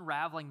basically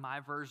unraveling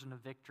my version of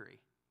victory.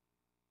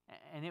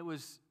 And it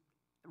was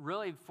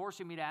really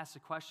forcing me to ask the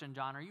question,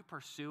 John, are you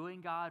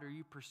pursuing God or are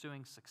you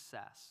pursuing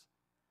success?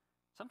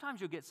 Sometimes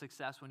you'll get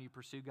success when you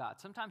pursue God.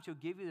 Sometimes he'll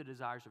give you the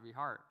desires of your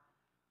heart.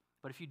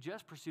 But if you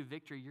just pursue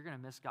victory, you're going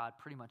to miss God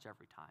pretty much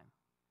every time.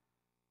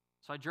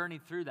 So I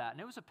journeyed through that,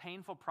 and it was a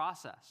painful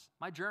process.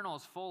 My journal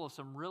is full of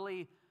some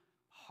really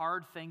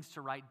hard things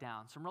to write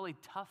down, some really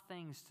tough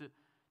things to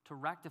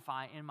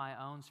rectify in my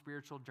own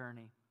spiritual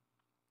journey.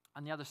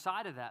 On the other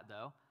side of that,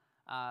 though,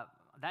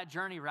 that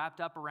journey wrapped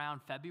up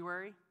around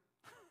February,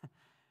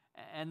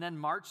 and then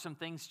March, some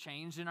things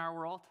changed in our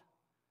world.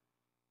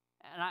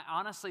 And I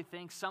honestly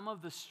think some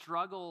of the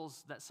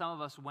struggles that some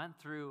of us went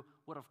through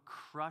would have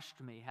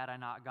crushed me had I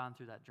not gone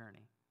through that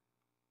journey.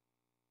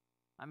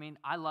 I mean,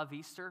 I love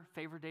Easter,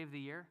 favorite day of the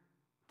year.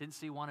 Didn't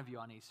see one of you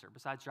on Easter,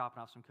 besides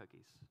dropping off some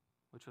cookies,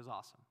 which was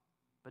awesome.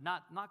 But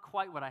not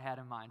quite what I had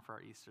in mind for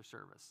our Easter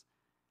service.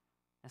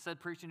 Instead of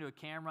preaching to a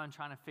camera and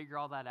trying to figure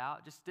all that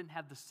out, just didn't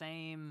have the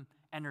same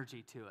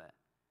energy to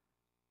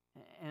it.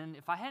 And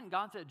if I hadn't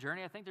gone through that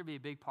journey, I think there'd be a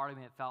big part of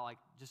me that felt like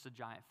just a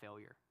giant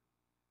failure,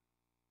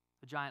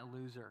 a giant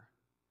loser,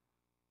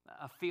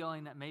 a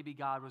feeling that maybe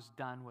God was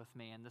done with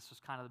me and this was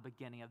kind of the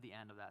beginning of the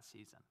end of that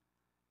season.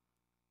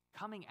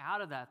 Coming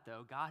out of that,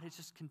 though, God has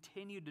just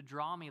continued to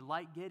draw me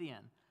like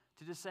Gideon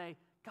to just say,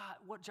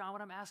 God, John,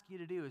 what I'm asking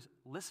you to do is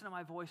listen to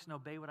my voice and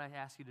obey what I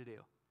ask you to do.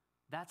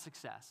 That's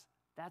success.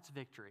 That's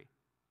victory.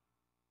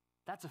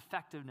 That's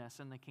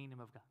effectiveness in the kingdom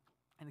of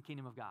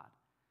God.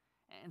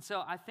 And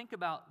so I think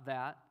about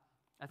that.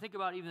 I think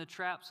about even the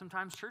trap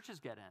sometimes churches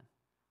get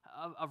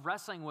in of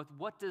wrestling with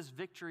what does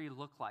victory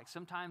look like.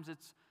 Sometimes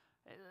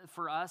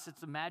for us,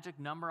 it's a magic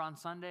number on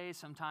Sunday.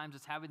 Sometimes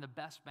it's having the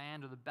best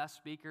band or the best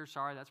speaker.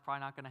 Sorry, that's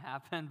probably not going to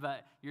happen,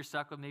 but you're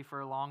stuck with me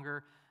for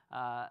longer.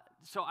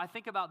 So I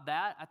think about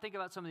that. I think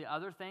about some of the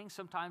other things.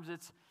 Sometimes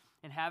it's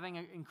in having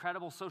an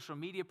incredible social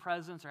media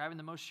presence or having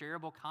the most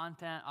shareable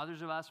content.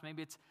 Others of us,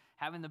 maybe it's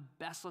having the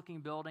best looking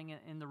building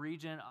in the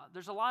region.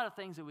 There's a lot of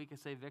things that we could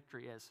say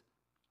victory is.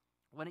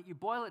 When you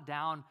boil it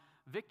down,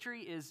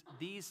 victory is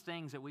these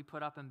things that we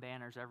put up in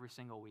banners every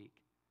single week.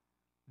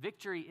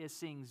 Victory is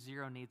seeing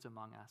zero needs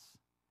among us.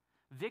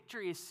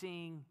 Victory is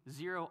seeing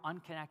zero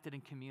unconnected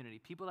in community.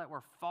 People that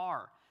were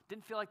far,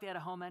 didn't feel like they had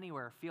a home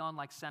anywhere, feeling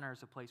like center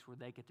is a place where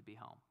they get to be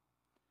home.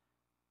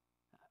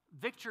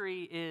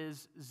 Victory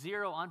is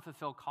zero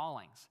unfulfilled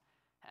callings.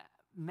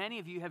 Many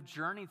of you have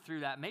journeyed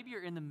through that. Maybe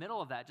you're in the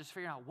middle of that, just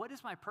figuring out, what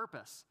is my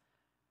purpose?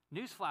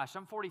 Newsflash,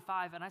 I'm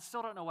 45 and I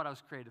still don't know what I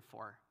was created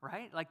for,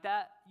 right? Like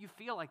that, you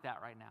feel like that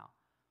right now.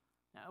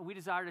 We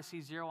desire to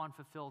see zero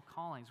unfulfilled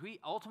callings. We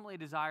ultimately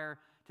desire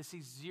to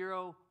see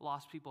zero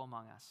lost people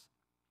among us.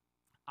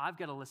 I've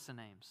got a list of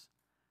names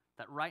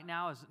that right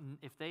now,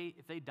 if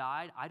they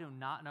died, I do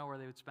not know where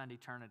they would spend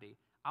eternity.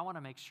 I want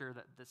to make sure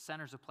that the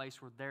center's a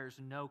place where there's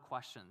no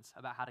questions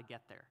about how to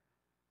get there.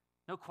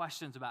 No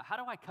questions about how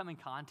do I come in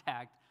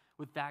contact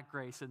with that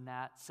grace and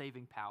that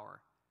saving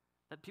power.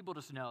 that people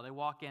just know. They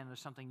walk in, there's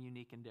something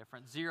unique and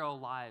different. 0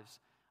 lives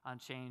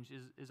unchanged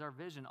is our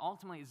vision.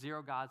 Ultimately,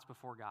 0 gods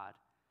before God.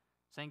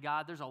 Saying,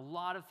 God, there's a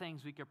lot of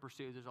things we could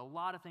pursue. There's a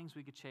lot of things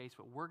we could chase,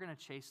 but we're going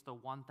to chase the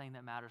one thing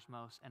that matters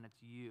most, and it's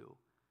you.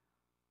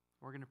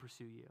 We're going to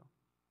pursue you.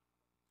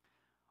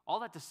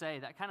 All that to say,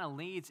 that kind of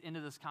leads into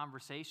this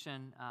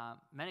conversation.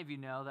 Many of you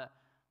know that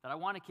I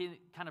want to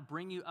kind of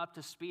bring you up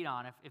to speed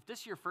on. If this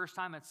is your first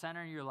time at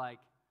Center and you're like,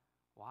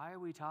 why are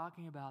we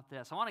talking about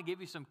this? I want to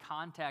give you some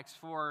context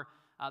for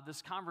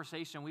this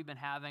conversation we've been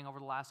having over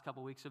the last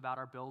couple weeks about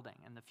our building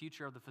and the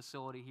future of the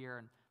facility here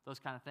and those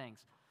kind of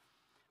things.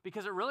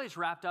 Because it really is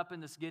wrapped up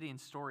in this Gideon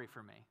story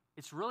for me.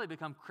 It's really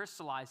become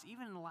crystallized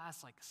even in the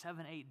last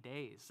 7, 8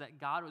 days that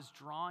God was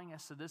drawing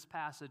us to this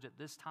passage at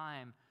this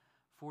time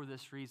for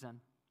this reason.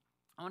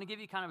 I want to give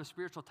you kind of a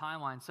spiritual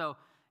timeline. So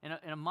in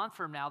a month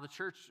from now,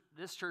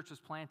 this church was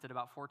planted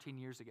about 14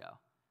 years ago,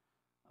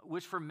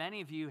 which for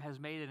many of you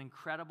has made an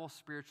incredible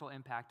spiritual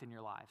impact in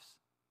your lives.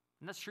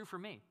 And that's true for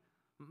me.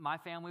 My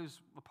family was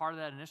a part of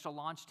that initial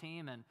launch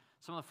team, and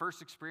some of the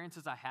first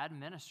experiences I had in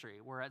ministry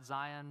were at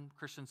Zion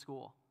Christian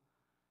School.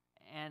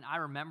 And I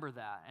remember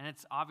that. And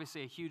it's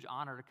obviously a huge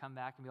honor to come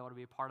back and be able to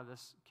be a part of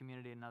this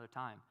community another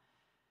time.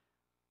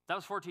 That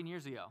was 14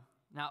 years ago.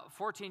 Now,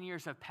 14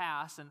 years have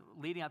passed, and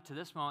leading up to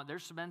this moment,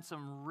 there's been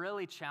some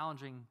really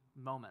challenging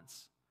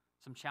moments,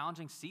 some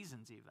challenging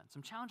seasons even,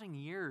 some challenging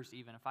years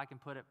even, if I can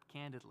put it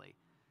candidly.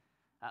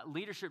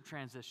 Leadership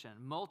transition,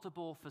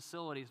 multiple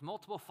facilities,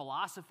 multiple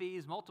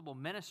philosophies, multiple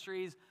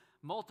ministries,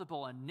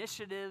 multiple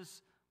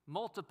initiatives,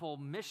 multiple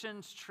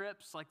missions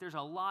trips. There's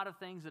a lot of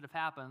things that have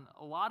happened,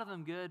 a lot of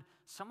them good,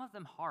 some of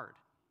them hard.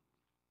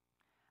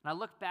 And I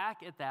look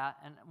back at that,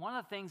 and one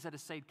of the things that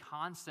has stayed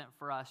constant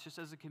for us just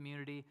as a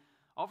community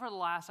over the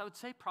last, I would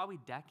say probably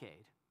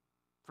decade,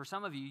 for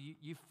some of you,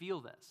 you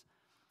feel this,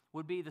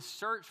 would be the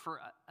search for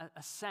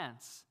a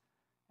sense.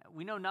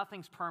 We know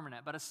nothing's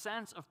permanent, but a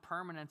sense of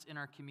permanence in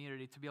our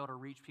community to be able to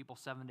reach people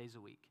 7 days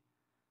a week.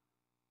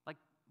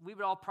 We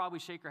would all probably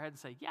shake our head and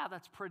say, yeah,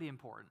 that's pretty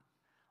important.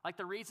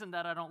 The reason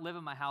that I don't live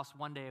in my house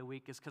 1 day a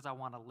week is because I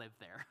want to live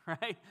there,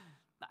 right?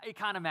 It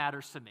kind of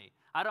matters to me.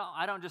 I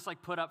don't just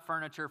put up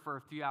furniture for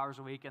a few hours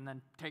a week and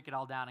then take it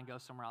all down and go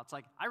somewhere else.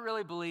 I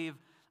really believe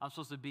I'm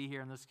supposed to be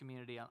here in this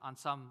community on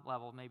some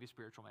level, maybe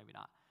spiritual, maybe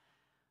not.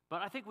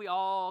 But I think we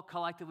all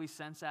collectively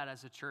sense that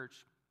as a church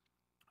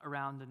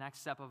around the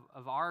next step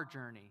of our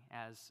journey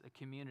as a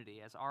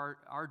community, as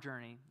our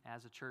journey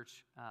as a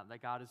church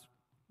that God is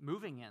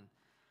moving in.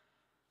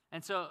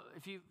 And so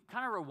if you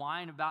kind of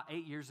rewind about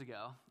 8 years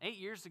ago,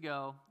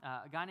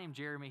 a guy named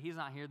Jeremy, he's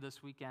not here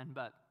this weekend,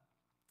 but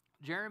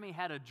Jeremy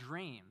had a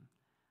dream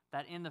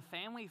that in the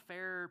Family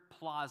Fair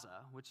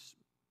Plaza, which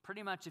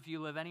pretty much if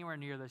you live anywhere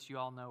near this, you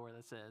all know where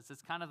this is.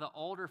 It's kind of the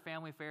older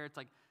Family Fair. It's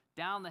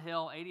down the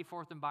hill,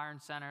 84th and Byron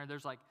Center.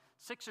 There's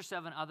 6 or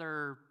 7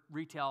 other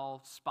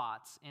retail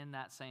spots in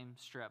that same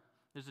strip.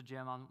 There's a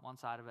gym on one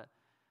side of it,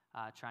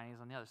 Chinese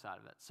on the other side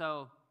of it.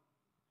 So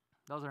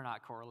those are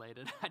not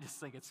correlated. I just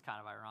think it's kind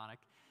of ironic.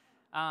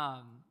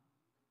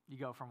 You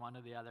go from one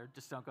to the other.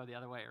 Just don't go the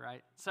other way,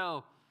 right?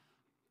 So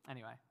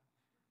anyway,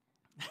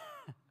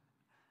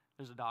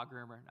 there's a dog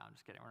groomer. No, I'm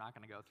just kidding. We're not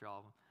going to go through all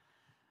of them.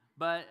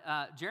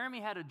 But Jeremy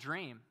had a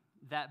dream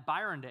that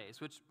Byron Days,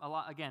 which a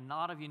lot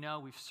of you know,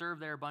 we've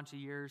served there a bunch of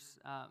years,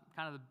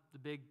 kind of the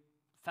big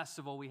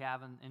festival we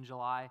have in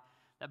July,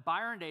 that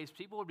Byron Days,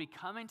 people would be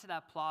coming to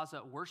that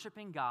plaza,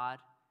 worshiping God,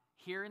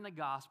 hearing the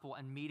gospel,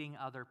 and meeting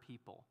other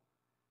people.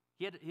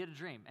 He had a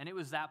dream, and it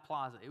was that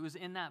plaza. It was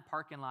in that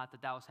parking lot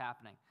that was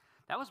happening.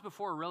 That was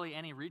before really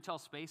any retail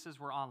spaces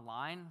were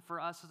online for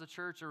us as a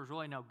church. There was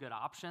really no good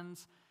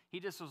options.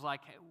 He just was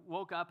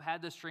woke up,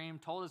 had this dream,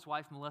 told his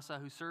wife, Melissa,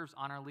 who serves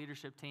on our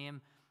leadership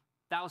team.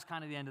 That was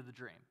kind of the end of the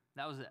dream.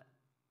 That was it.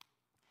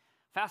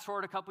 Fast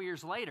forward a couple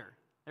years later,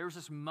 there was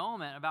this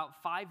moment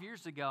about 5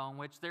 years ago in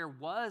which there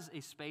was a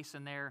space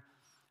in there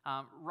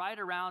right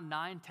around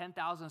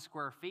 10,000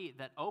 square feet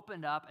that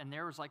opened up, and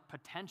there was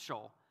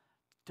potential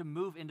to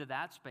move into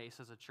that space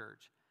as a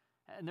church.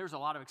 And there's a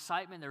lot of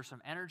excitement. There's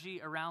some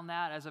energy around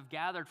that. As I've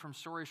gathered from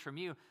stories from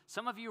you,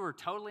 some of you were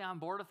totally on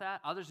board with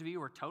that. Others of you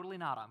were totally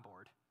not on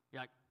board.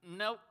 You're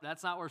nope,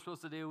 that's not what we're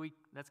supposed to do.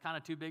 That's kind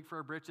of too big for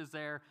our britches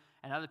there.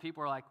 And other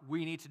people are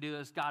we need to do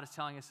this. God is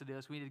telling us to do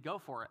this. We need to go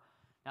for it.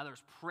 Now,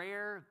 there's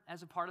prayer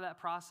as a part of that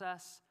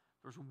process.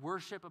 There's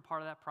worship a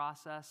part of that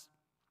process.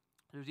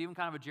 There's even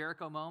kind of a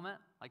Jericho moment,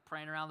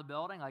 praying around the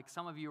building.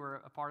 Some of you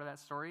were a part of that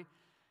story.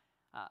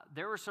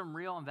 There was some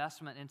real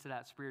investment into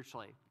that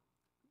spiritually.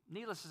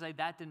 Needless to say,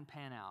 that didn't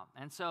pan out.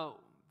 And so,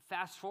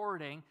 fast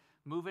forwarding,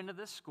 move into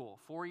this school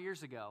 4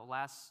 years ago,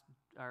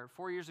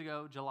 4 years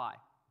ago, July.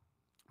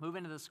 Move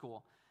into this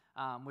school,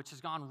 which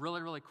has gone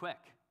really, really quick,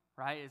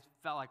 right? It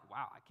felt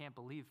wow, I can't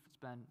believe it's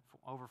been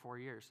over 4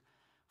 years.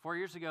 4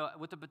 years ago,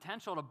 with the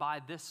potential to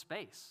buy this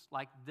space,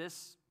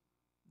 this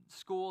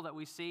school that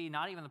we see,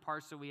 not even the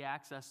parts that we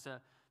access to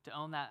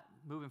own that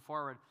moving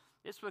forward,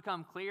 it's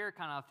become clear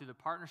kind of through the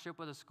partnership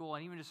with the school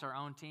and even just our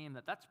own team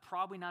that that's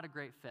probably not a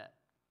great fit.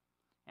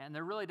 And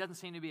there really doesn't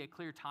seem to be a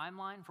clear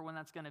timeline for when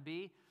that's going to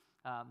be.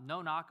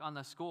 No knock on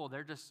the school.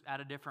 They're just at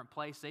a different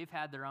place. They've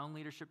had their own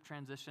leadership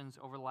transitions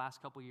over the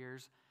last couple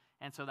years,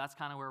 and so that's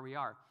kind of where we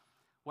are.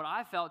 What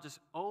I felt just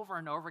over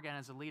and over again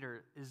as a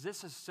leader is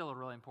this is still a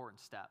really important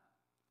step.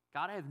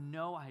 God, I have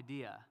no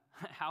idea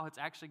how it's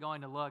actually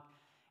going to look.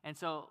 And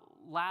so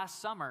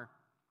last summer,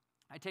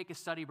 I take a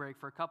study break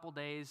for a couple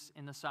days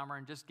in the summer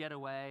and just get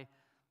away,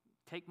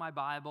 take my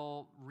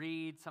Bible,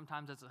 read.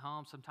 Sometimes it's at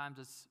home, sometimes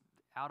it's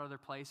out other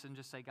place, and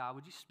just say, God,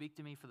 would you speak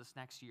to me for this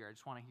next year? I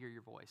just want to hear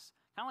your voice.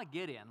 Kind of like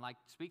Gideon, like,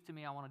 speak to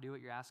me. I want to do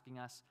what you're asking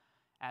us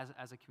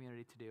as a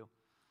community to do.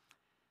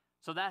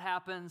 So that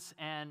happens,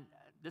 and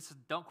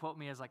don't quote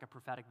me as like a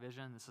prophetic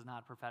vision. This is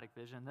not a prophetic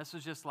vision. This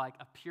was just like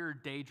a pure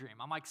daydream.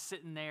 I'm like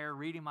sitting there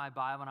reading my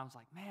Bible, and I was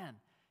like, man,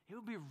 it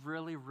would be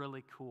really,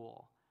 really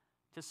cool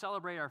to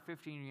celebrate our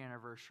 15-year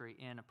anniversary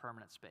in a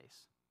permanent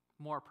space,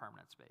 more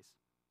permanent space.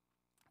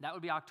 That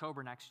would be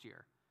October next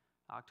year,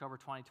 October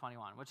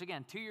 2021, which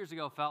again, 2 years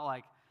ago felt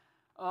like,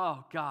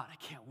 oh God, I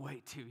can't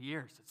wait 2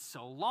 years. It's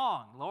so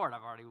long. Lord,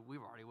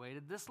 we've already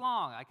waited this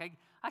long.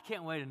 I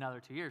can't wait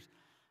another 2 years.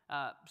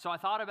 So I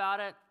thought about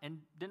it and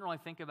didn't really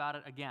think about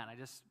it again. I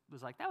just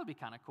was like, that would be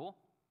kind of cool.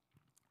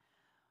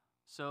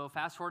 So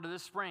fast forward to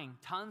this spring,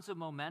 tons of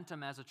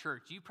momentum as a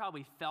church. You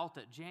probably felt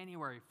it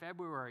January,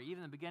 February,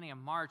 even the beginning of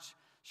March.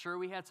 Sure,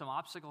 we had some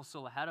obstacles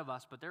still ahead of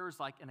us, but there was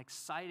like an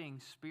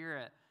exciting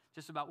spirit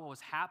just about what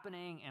was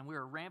happening, and we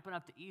were ramping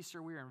up to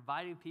Easter. We were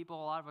inviting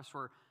people. A lot of us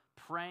were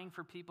praying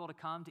for people to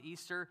come to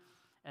Easter.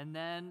 And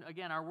then,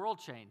 again, our world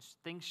changed.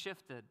 Things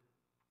shifted.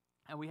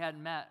 And we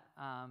hadn't met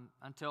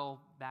until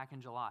back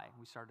in July.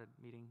 We started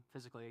meeting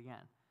physically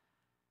again.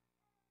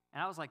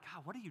 And I was like,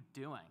 God, what are you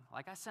doing?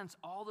 Like, I sense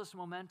all this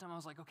momentum. I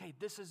was like, okay,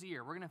 this is the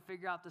year. We're going to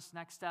figure out this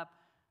next step.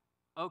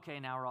 Okay,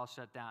 now we're all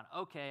shut down.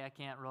 Okay, I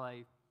can't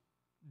really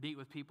meet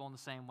with people in the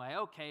same way.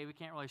 Okay, we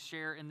can't really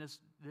share in this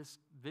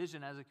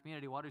vision as a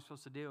community. What are we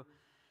supposed to do?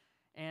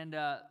 And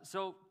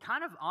so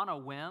kind of on a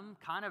whim,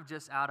 kind of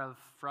just out of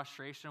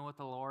frustration with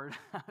the Lord,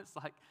 I was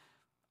like,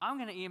 I'm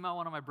going to email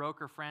one of my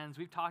broker friends.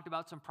 We've talked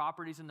about some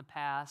properties in the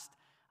past.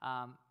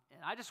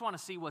 And I just want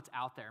to see what's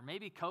out there.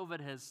 Maybe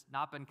COVID has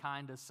not been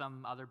kind to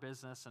some other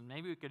business, and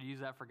maybe we could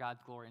use that for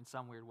God's glory in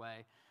some weird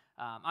way.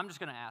 I'm just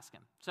going to ask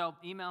him. So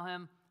email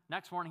him.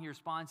 Next morning he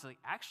responds, like,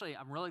 actually,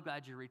 I'm really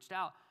glad you reached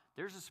out.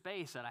 There's a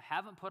space that I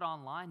haven't put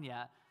online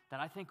yet that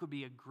I think would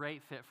be a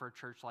great fit for a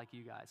church like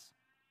you guys.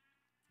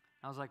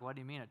 I was like, what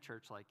do you mean a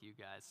church like you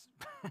guys?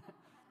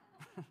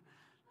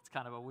 It's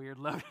kind of a weird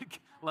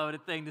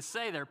loaded thing to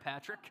say there,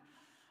 Patrick.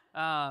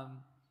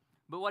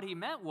 But what he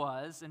meant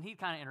was, and he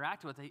kind of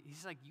interacted with it,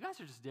 he's like, you guys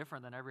are just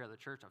different than every other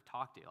church I've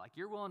talked to. Like,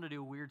 you're willing to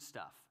do weird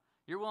stuff.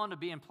 You're willing to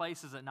be in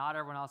places that not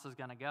everyone else is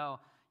going to go.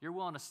 You're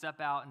willing to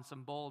step out in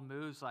some bold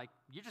moves. Like,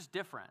 you're just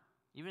different.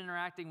 Even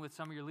interacting with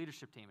some of your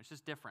leadership team, it's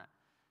just different.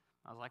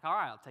 I was like, all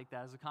right, I'll take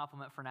that as a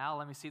compliment for now.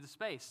 Let me see the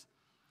space.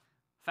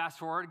 Fast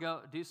forward, go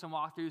do some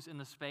walkthroughs in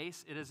the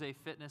space. It is a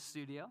fitness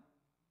studio.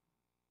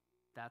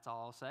 That's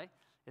all I'll say.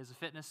 It is a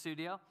fitness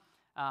studio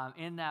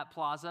in that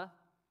plaza.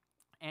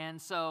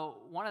 And so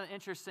one of the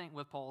interesting,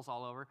 with poles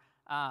all over,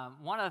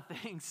 one of the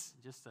things,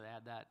 just to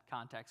add that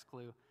context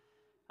clue,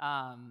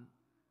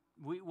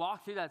 we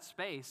walked through that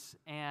space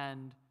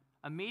and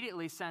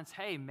immediately sensed,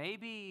 hey,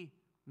 maybe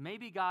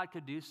God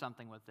could do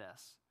something with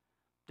this.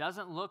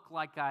 Doesn't look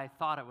like I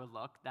thought it would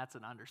look. That's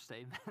an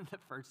understatement the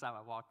first time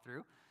I walked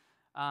through.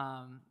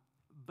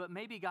 But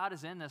maybe God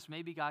is in this.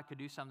 Maybe God could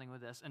do something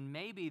with this. And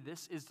maybe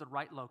this is the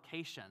right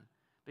location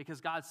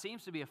because God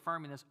seems to be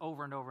affirming this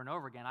over and over and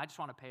over again. I just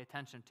want to pay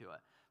attention to it.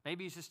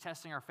 Maybe he's just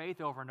testing our faith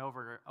over and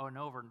over and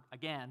over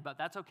again, but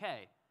that's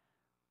okay.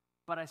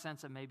 But I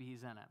sense that maybe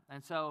he's in it.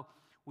 And so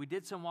we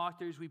did some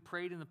walkthroughs. We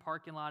prayed in the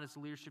parking lot as a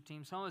leadership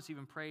team. Some of us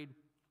even prayed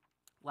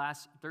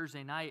last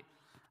Thursday night.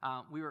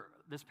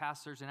 This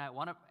past Thursday night,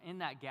 in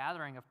that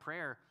gathering of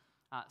prayer,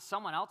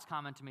 someone else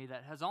commented to me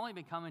that has only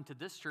been coming to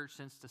this church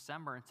since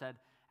December and said,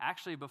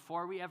 actually,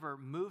 before we ever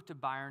moved to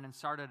Byron and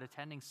started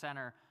attending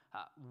center,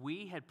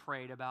 we had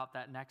prayed about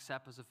that next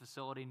step as a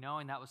facility,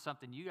 knowing that was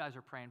something you guys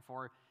are praying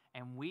for,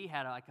 and we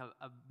had a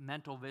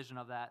mental vision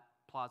of that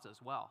plaza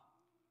as well.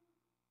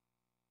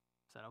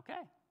 I said,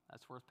 okay,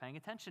 that's worth paying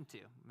attention to.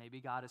 Maybe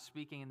God is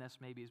speaking in this,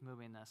 maybe he's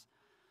moving this.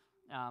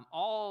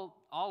 All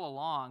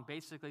along,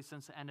 basically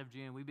since the end of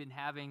June, we've been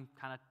having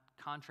kind of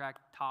contract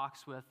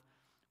talks with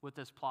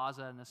this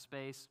plaza and this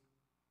space,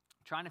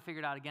 trying to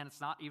figure it out. Again,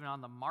 it's not even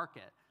on the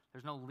market.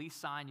 There's no lease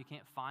sign. You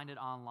can't find it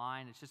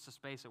online. It's just a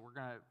space that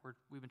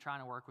we've been trying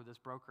to work with this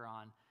broker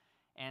on.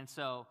 And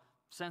so,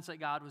 sense that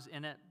God was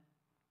in it.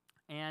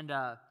 And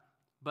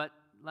but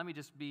let me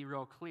just be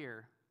real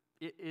clear.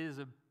 It is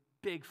a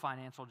big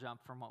financial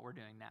jump from what we're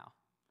doing now.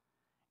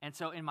 And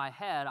so in my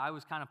head, I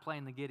was kind of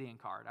playing the Gideon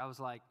card. I was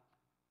like,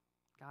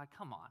 God,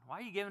 come on. Why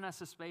are you giving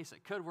us a space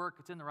that could work?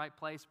 It's in the right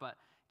place, but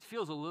it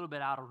feels a little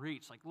bit out of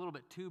reach, like a little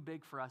bit too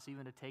big for us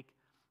even to take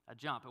a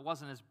jump. It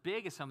wasn't as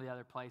big as some of the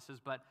other places,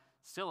 but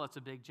still it's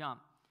a big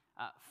jump.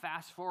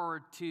 Fast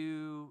forward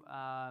to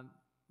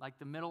like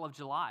the middle of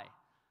July.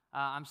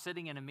 I'm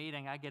sitting in a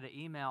meeting. I get an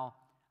email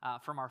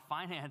from our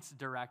finance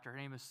director. Her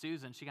name is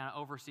Susan. She kind of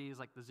oversees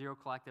like the Zero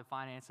Collective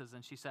finances,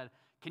 and she said,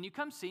 "Can you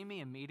come see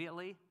me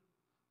immediately?"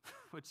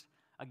 Which,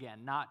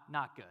 again,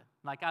 not good.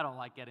 Like, I don't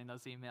like getting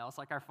those emails.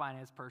 Like, our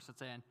finance person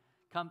saying,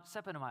 "Come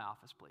step into my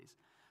office, please."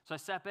 So I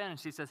step in, and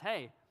she says,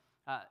 "Hey,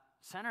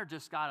 Center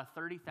just got a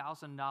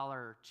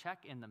 $30,000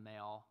 check in the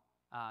mail.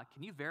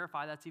 Can you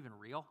verify that's even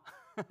real?"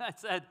 I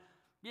said,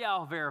 "Yeah,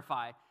 I'll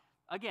verify."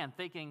 Again,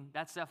 thinking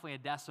that's definitely a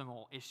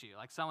decimal issue.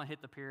 Like, someone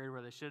hit the period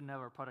where they shouldn't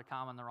have, or put a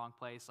comma in the wrong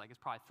place. Like, it's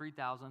probably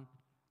 3,000.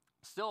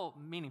 Still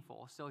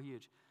meaningful, still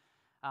huge.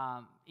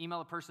 Email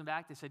the person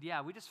back. They said,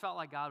 "Yeah, we just felt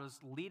like God was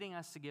leading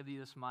us to give you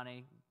this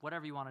money.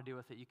 Whatever you want to do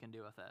with it, you can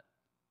do with it."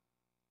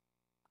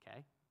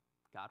 Okay,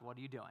 God, what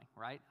are you doing,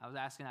 right? I was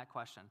asking that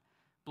question.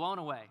 Blown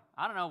away.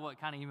 I don't know what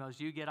kind of emails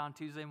you get on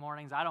Tuesday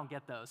mornings. I don't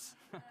get those.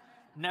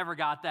 Never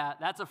got that.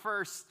 That's a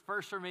first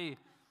for me.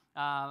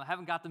 I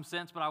haven't got them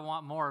since, but I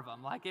want more of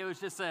them. Like, it was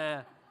just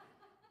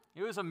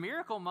it was a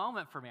miracle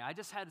moment for me. I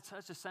just had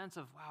such a sense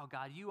of, wow,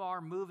 God, you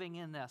are moving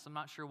in this. I'm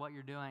not sure what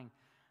you're doing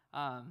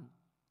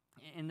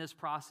in this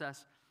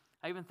process.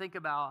 I even think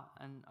about,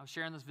 and I was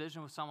sharing this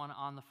vision with someone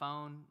on the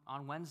phone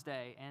on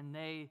Wednesday, and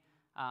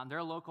they're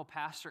a local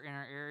pastor in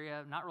our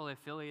area, not really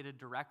affiliated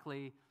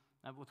directly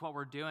with what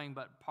we're doing,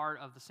 but part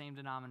of the same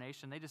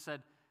denomination. They just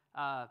said,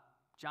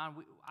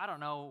 "John, I don't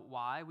know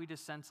why. We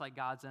just sense like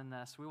God's in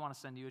this. We want to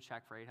send you a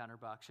check for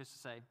 $800 just to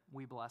say,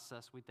 we bless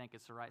this. We think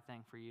it's the right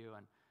thing for you."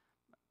 And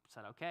I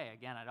said, okay.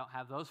 Again, I don't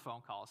have those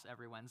phone calls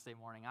every Wednesday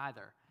morning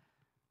either.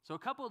 So a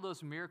couple of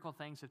those miracle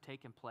things have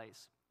taken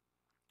place.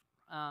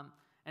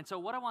 And so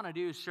what I want to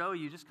do is show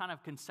you just kind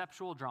of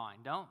conceptual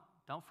drawing. Don't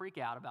freak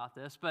out about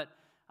this, but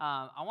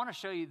I want to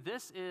show you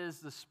this is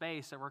the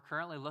space that we're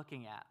currently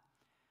looking at.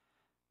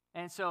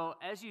 And so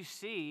as you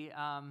see,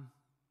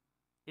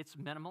 it's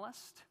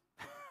minimalist.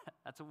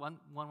 That's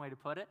one way to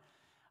put it.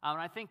 And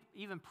I think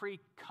even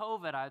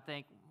pre-COVID, I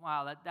think,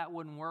 wow, that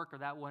wouldn't work or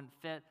that wouldn't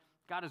fit.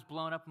 God has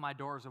blown up my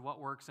doors of what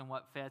works and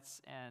what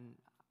fits, and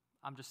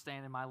I'm just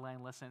staying in my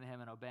lane, listening to Him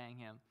and obeying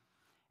Him.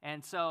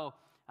 And so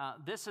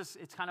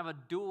it's kind of a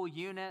dual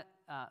unit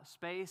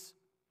space.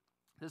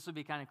 This would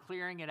be kind of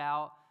clearing it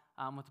out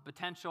with the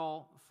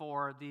potential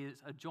for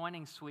these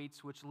adjoining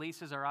suites, which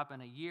leases are up in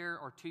a year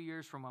or 2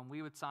 years from when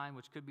we would sign,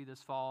 which could be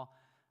this fall.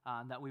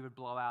 That we would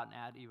blow out and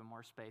add even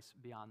more space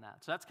beyond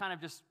that. So that's kind of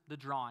just the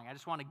drawing. I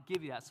just want to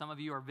give you that. Some of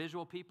you are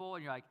visual people,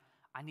 and you're like,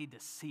 I need to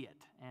see it,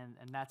 and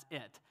that's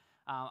it.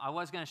 I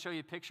was going to show you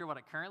a picture of what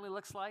it currently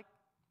looks like.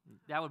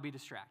 That would be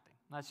distracting.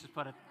 Let's just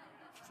put it,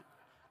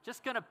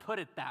 just going to put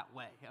it that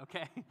way,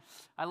 okay?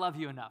 I love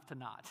you enough to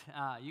not.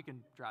 You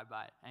can drive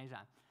by it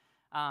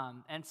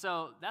anytime. And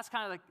so that's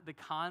kind of the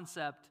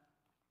concept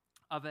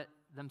of it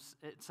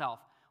itself.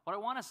 What I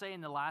want to say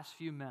in the last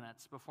few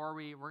minutes before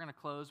we're going to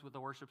close with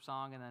the worship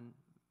song and then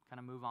kind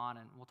of move on,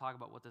 and we'll talk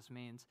about what this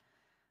means.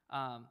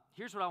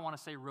 Here's what I want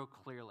to say real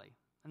clearly.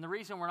 And the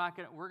reason we're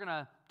going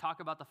to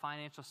talk about the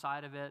financial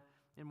side of it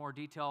in more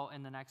detail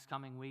in the next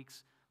coming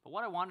weeks. But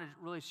what I want to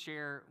really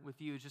share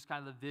with you is just kind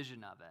of the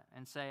vision of it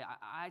and say,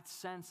 I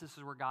sense this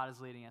is where God is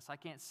leading us. I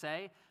can't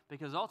say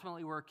because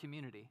ultimately we're a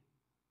community.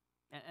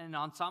 And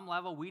on some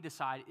level, we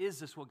decide, is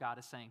this what God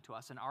is saying to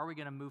us? And are we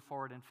going to move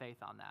forward in faith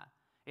on that?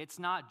 It's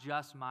not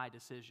just my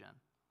decision.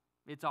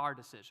 It's our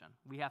decision.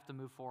 We have to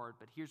move forward.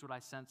 But here's what I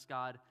sense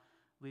God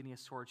leading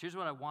us towards. Here's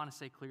what I want to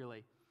say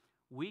clearly.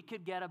 We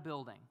could get a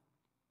building.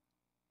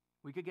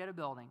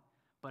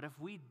 But if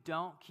we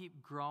don't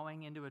keep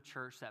growing into a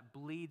church that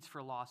bleeds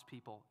for lost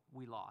people,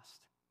 we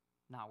lost.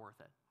 Not worth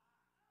it.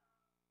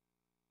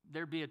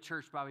 There'd be a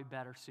church probably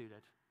better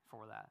suited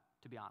for that,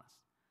 to be honest.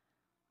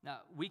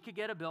 Now, we could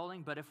get a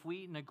building, but if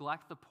we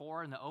neglect the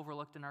poor and the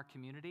overlooked in our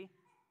community,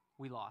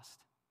 we lost.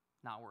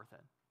 Not worth it.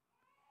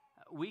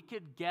 We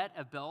could get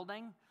a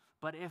building,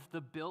 but if the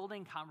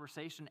building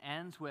conversation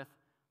ends with,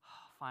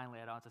 oh, finally,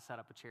 I don't have to set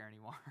up a chair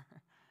anymore.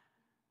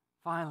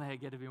 Finally, I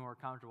get to be more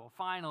comfortable.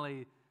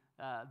 Finally,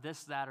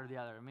 this, that, or the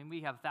other. I mean,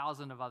 we have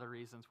thousands of other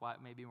reasons why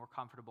it may be more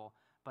comfortable.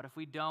 But if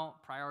we don't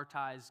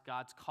prioritize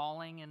God's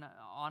calling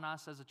on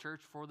us as a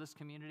church for this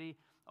community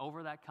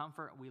over that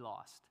comfort, we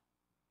lost.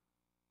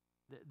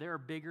 There are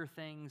bigger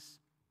things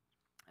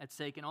at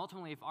stake. And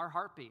ultimately, if our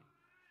heartbeat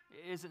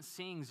isn't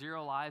seeing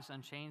 0 lives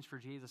unchanged for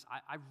Jesus,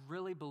 I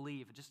really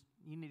believe,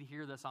 you need to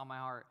hear this on my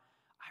heart,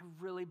 I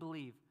really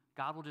believe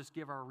God will just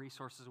give our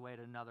resources away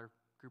to another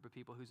group of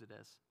people whose it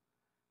is.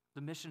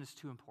 The mission is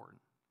too important.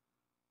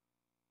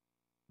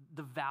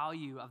 The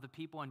value of the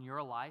people in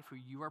your life who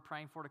you are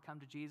praying for to come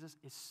to Jesus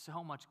is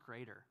so much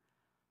greater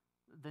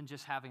than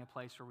just having a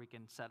place where we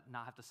can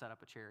not have to set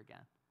up a chair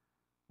again,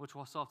 which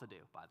we'll still have to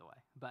do, by the way.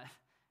 But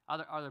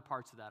other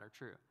parts of that are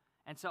true.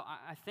 And so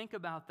I think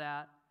about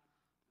that,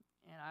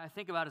 and I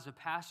think about as a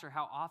pastor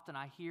how often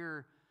I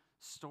hear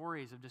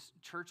stories of just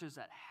churches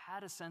that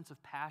had a sense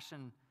of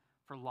passion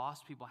for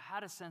lost people,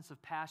 had a sense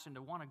of passion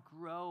to want to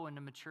grow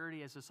into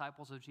maturity as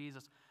disciples of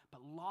Jesus,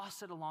 but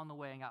lost it along the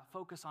way and got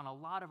focused on a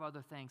lot of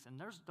other things.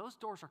 And those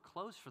doors are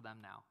closed for them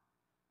now.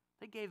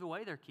 They gave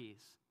away their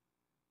keys.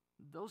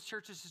 Those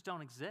churches just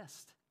don't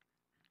exist.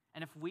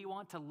 And if we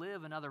want to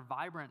live another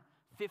vibrant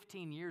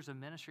 15 years of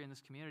ministry in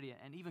this community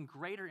and even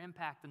greater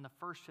impact than the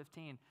first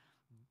 15,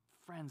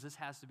 friends, this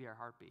has to be our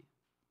heartbeat.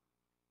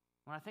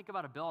 When I think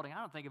about a building, I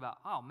don't think about,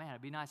 oh man,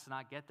 it'd be nice to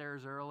not get there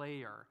as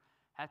early or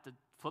have to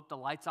flip the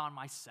lights on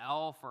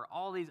myself or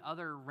all these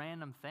other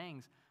random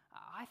things.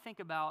 I think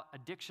about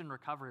addiction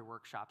recovery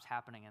workshops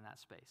happening in that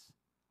space.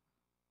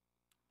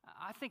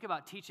 I think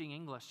about teaching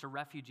English to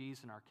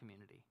refugees in our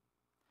community.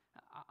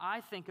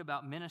 I think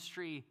about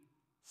ministry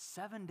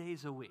 7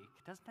 days a week.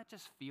 Doesn't that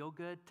just feel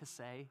good to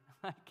say?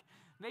 Like,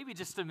 maybe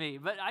just to me,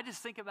 but I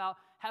just think about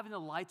having the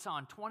lights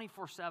on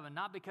 24/7,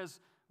 not because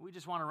we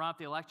just want to run up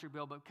the electric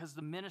bill, but because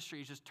the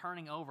ministry is just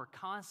turning over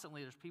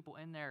constantly. There's people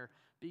in there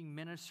being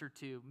ministered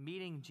to,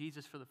 meeting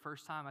Jesus for the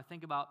first time. I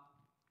think about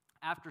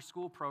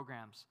after-school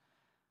programs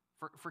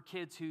for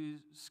kids whose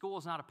school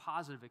is not a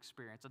positive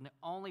experience, and the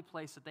only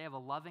place that they have a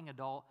loving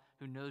adult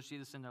who knows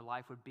Jesus in their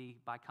life would be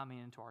by coming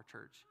into our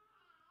church.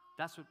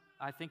 That's what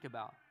I think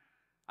about.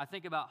 I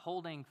think about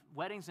holding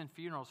weddings and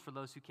funerals for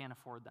those who can't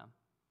afford them.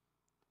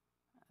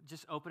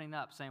 Just opening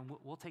up, saying,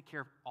 we'll take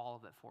care of all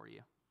of it for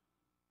you.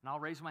 And I'll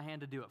raise my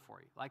hand to do it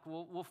for you. Like,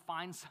 we'll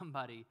find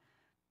somebody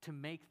to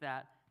make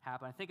that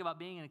happen. I think about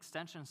being an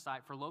extension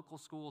site for local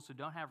schools who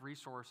don't have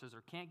resources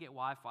or can't get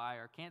Wi-Fi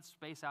or can't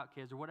space out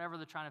kids or whatever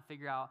they're trying to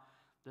figure out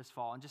this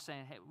fall. And just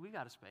saying, hey, we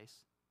got a space.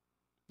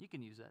 You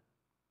can use it.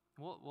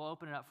 We'll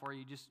open it up for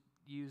you. Just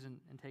use and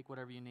take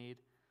whatever you need.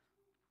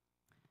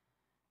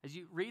 As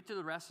you read through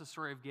the rest of the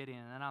story of Gideon,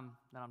 and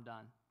then I'm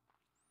done.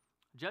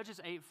 Judges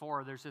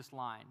 8:4, there's this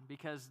line,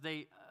 because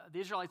the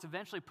Israelites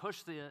eventually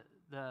push the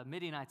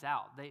Midianites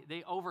out.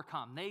 They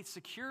overcome. They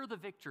secure the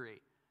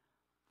victory.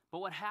 But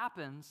what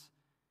happens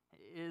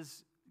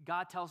is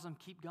God tells them,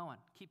 keep going,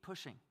 keep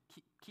pushing,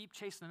 keep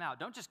chasing them out.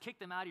 Don't just kick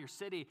them out of your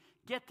city.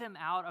 Get them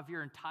out of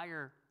your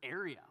entire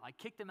area. Like,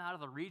 kick them out of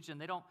the region.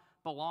 They don't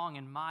belong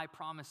in my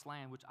promised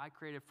land, which I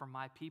created for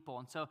my people.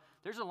 And so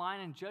there's a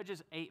line in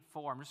Judges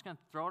 8:4. I'm just going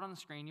to throw it on the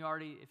screen. You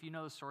already, if you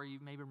know the story, you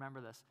maybe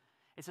remember this.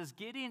 It says,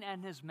 Gideon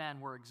and his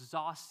men were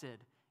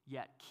exhausted,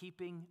 yet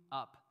keeping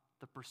up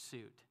the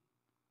pursuit.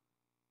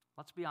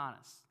 Let's be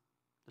honest.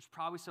 There's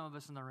probably some of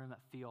us in the room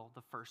that feel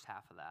the first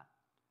half of that.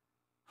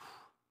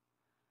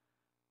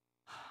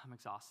 I'm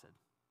exhausted.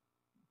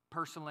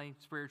 Personally,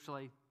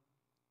 spiritually,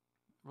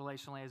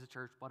 relationally as a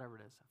church, whatever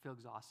it is, I feel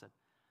exhausted.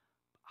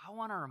 I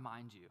want to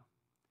remind you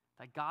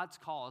that God's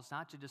call is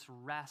not to just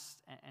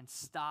rest and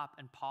stop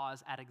and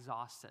pause at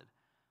exhausted,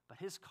 but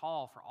his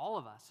call for all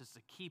of us is to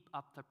keep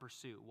up the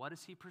pursuit. What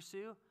does he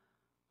pursue?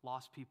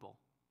 Lost people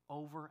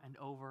over and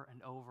over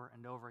and over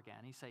and over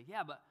again. You say,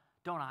 yeah, but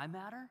don't I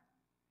matter?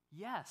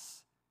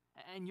 Yes.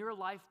 And your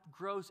life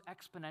grows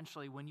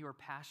exponentially when you are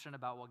passionate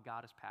about what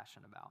God is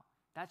passionate about.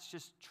 That's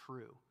just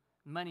true.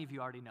 Many of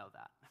you already know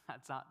that.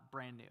 That's not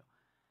brand new.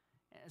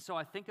 And so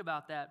I think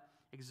about that,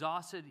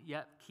 exhausted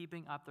yet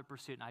keeping up the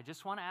pursuit. And I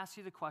just want to ask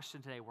you the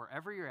question today,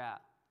 wherever you're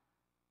at,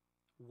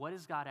 what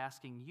is God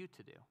asking you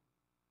to do?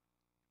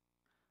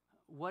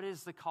 What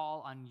is the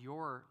call on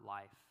your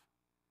life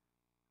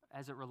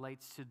as it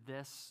relates to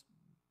this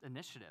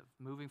initiative,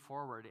 moving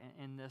forward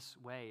in this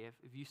way?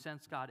 If you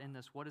sense God in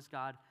this, what is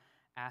God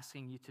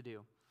asking you to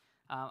do?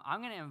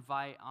 I'm going to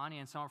invite Anya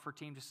and some of her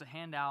team just to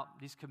hand out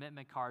these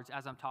commitment cards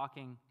as I'm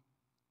talking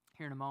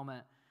here in a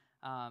moment.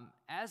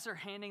 As they're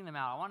handing them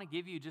out, I want to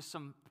give you just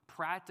some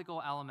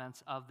practical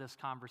elements of this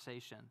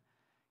conversation.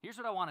 Here's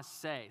what I want to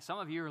say. Some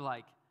of you are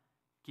like,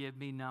 give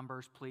me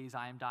numbers, please.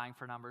 I am dying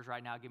for numbers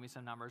right now. Give me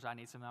some numbers. I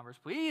need some numbers.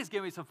 Please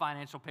give me some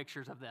financial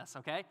pictures of this,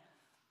 okay?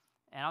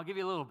 And I'll give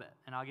you a little bit,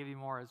 and I'll give you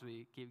more as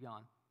we keep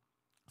going.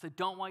 So I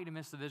don't want you to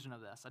miss the vision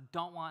of this. I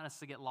don't want us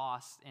to get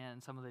lost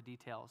in some of the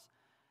details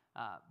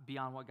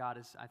beyond what God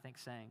is, I think,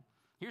 saying.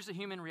 Here's the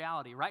human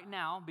reality. Right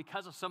now,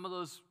 because of some of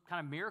those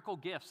kind of miracle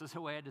gifts, is the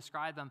way I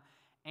describe them,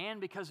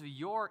 and because of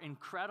your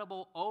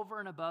incredible over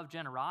and above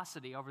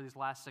generosity over these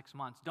last 6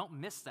 months, don't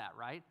miss that,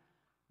 right?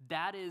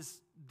 That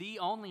is the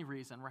only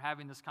reason we're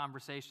having this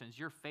conversation, is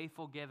your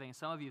faithful giving.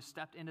 Some of you have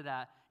stepped into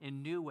that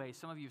in new ways.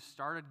 Some of you have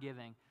started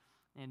giving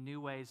in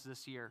new ways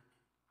this year.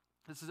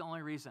 This is the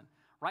only reason.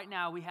 Right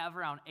now, we have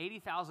around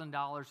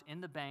 $80,000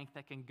 in the bank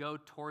that can go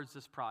towards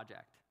this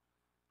project.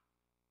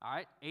 All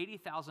right,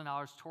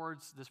 $80,000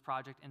 towards this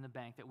project in the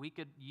bank that we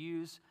could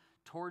use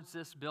towards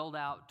this build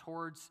out,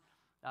 towards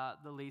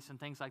the lease and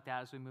things like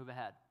that as we move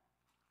ahead.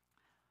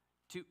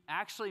 To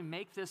actually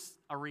make this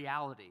a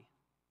reality,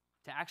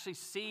 to actually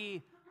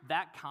see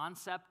that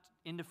concept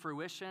into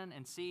fruition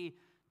and see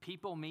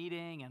people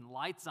meeting and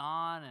lights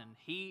on and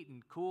heat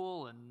and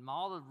cool and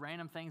all the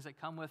random things that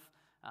come with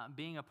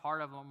being a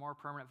part of a more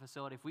permanent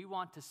facility. If we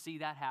want to see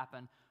that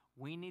happen,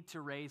 we need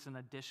to raise an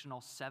additional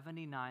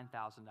 $79,000.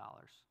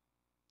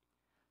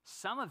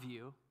 Some of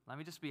you, let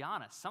me just be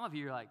honest, some of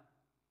you are like,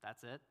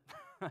 that's it?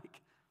 Like,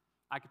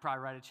 I could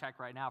probably write a check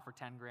right now for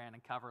 $10,000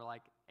 and cover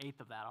like 1/8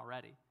 of that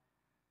already.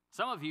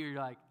 Some of you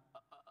are like,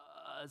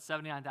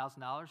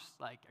 $79,000?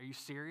 Like, are you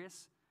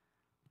serious?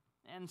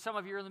 And some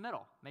of you are in the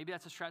middle. Maybe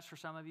that's a stretch for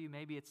some of you,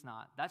 maybe it's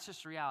not. That's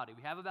just reality.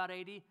 We have about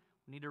 80.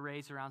 We need to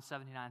raise around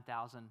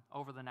 $79,000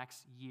 over the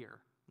next year,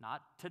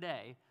 not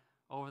today,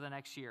 over the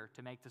next year,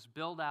 to make this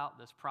build out,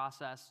 this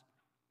process,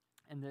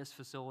 and this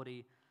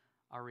facility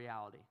a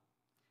reality.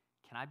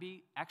 Can I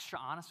be extra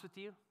honest with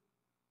you?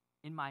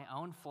 In my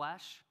own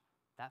flesh,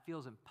 that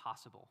feels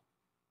impossible.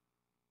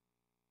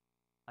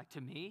 Like,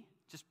 to me,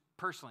 just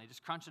personally,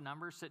 just crunching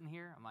numbers sitting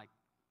here, I'm like,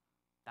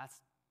 that's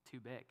too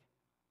big.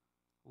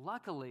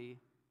 Luckily,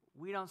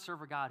 we don't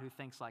serve a God who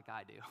thinks like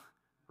I do,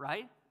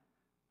 right?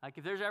 Like,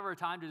 if there's ever a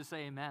time to just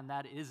say amen,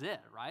 that is it,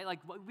 right? Like,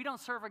 we don't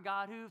serve a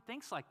God who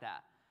thinks like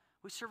that.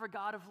 We serve a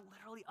God of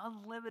literally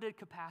unlimited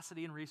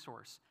capacity and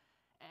resource.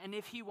 And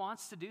if he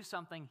wants to do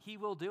something, he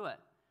will do it.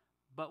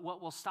 But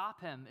what will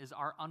stop him is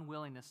our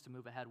unwillingness to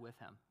move ahead with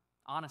him.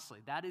 Honestly,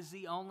 that is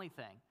the only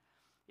thing.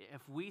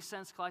 If we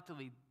sense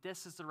collectively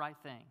this is the right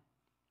thing,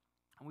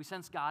 and we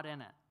sense God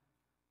in it,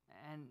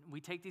 and we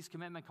take these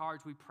commitment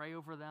cards, we pray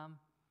over them,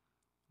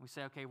 we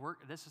say, okay,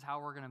 this is how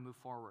we're going to move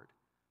forward.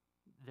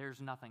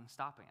 There's nothing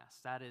stopping us.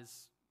 That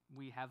is,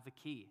 we have the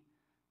key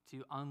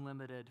to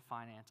unlimited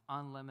finance,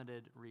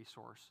 unlimited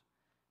resource,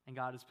 and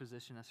God has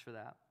positioned us for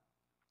that.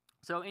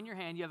 So in your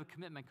hand, you have a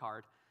commitment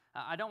card.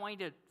 I don't want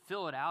you to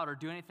fill it out or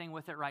do anything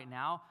with it right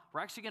now.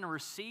 We're actually going to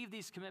receive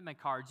these commitment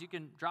cards. You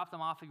can drop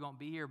them off if you won't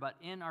be here, but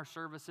in our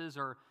services,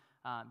 or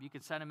you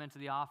can send them into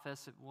the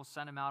office. We'll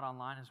send them out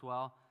online as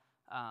well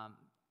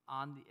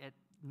at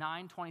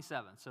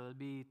 9/27. So it'll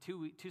be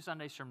two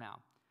Sundays from now.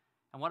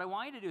 And what I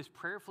want you to do is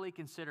prayerfully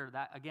consider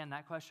that, again,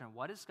 that question: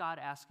 what is God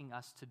asking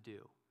us to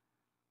do?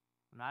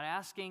 I'm not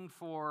asking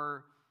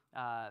for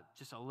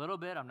just a little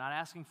bit. I'm not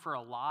asking for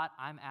a lot.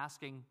 I'm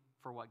asking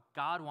for what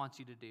God wants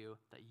you to do,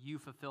 that you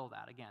fulfill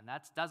that. Again,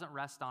 that doesn't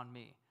rest on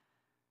me.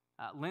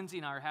 Lindsay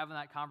and I are having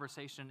that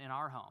conversation in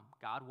our home.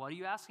 God, what are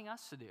you asking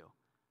us to do?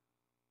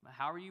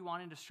 How are you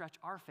wanting to stretch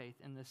our faith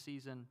in this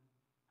season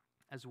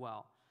as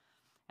well?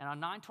 And on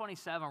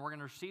 9/27, we're going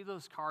to receive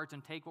those cards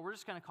and take what we're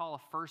just going to call a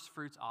first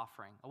fruits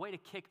offering, a way to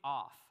kick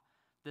off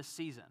this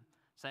season.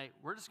 Say,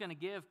 we're just going to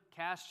give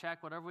cash,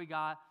 check, whatever we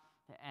got,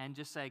 and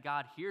just say,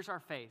 God, here's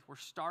our faith. We're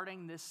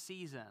starting this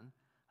season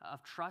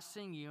of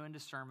trusting you in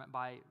discernment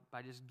by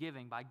just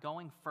giving, by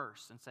going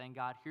first and saying,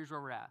 God, here's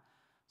where we're at.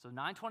 So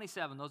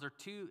 9/27, those are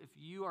two. If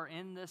you are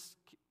in this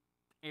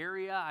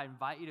area, I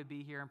invite you to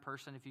be here in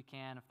person if you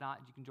can. If not,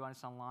 you can join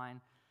us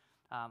online.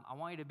 I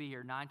want you to be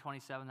here,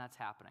 9/27, that's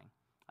happening.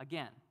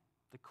 Again,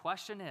 the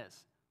question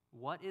is,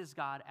 what is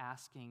God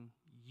asking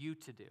you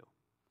to do?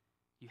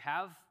 You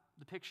have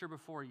the picture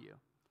before you.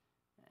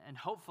 And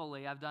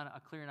hopefully, I've done a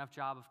clear enough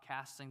job of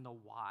casting the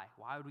why.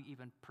 Why would we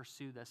even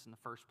pursue this in the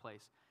first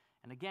place?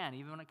 And again,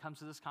 even when it comes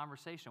to this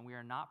conversation, we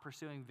are not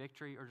pursuing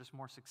victory or just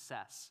more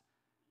success.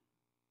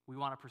 We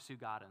want to pursue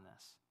God in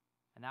this.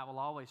 And that will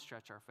always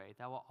stretch our faith.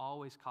 That will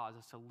always cause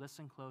us to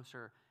listen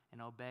closer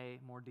and obey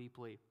more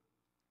deeply.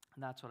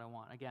 And that's what I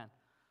want. Again,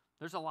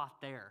 there's a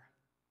lot there.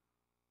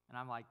 And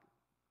I'm like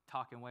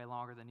talking way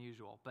longer than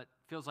usual, but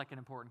feels like an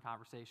important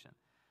conversation.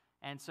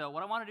 And so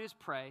what I want to do is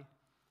pray.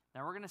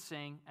 Then we're going to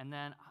sing. And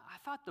then I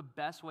thought the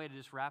best way to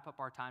just wrap up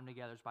our time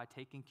together is by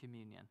taking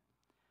communion.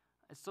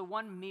 It's the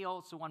one meal,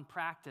 it's the one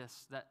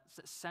practice that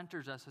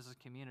centers us as a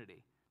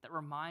community, that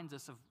reminds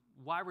us of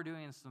why we're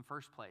doing this in the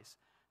first place.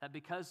 That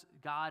because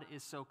God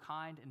is so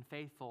kind and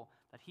faithful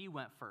that he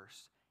went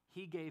first.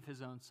 He gave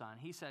his own son.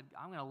 He said,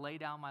 I'm going to lay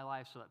down my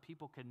life so that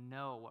people can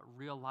know what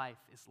real life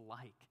is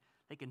like.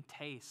 They can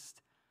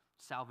taste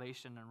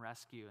salvation and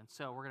rescue. And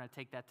so we're going to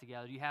take that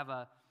together. You have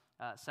a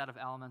set of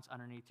elements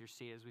underneath your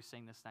seat as we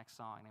sing this next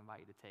song, and I invite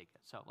you to take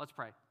it. So let's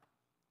pray.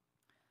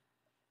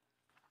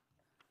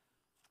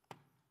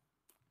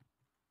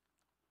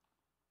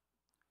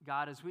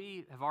 God, as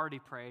we have already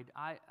prayed,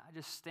 I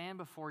just stand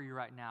before you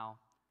right now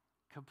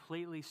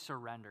completely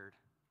surrendered.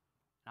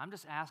 And I'm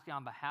just asking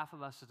on behalf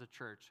of us as a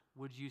church,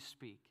 would you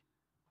speak?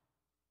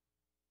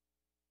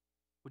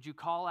 Would you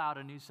call out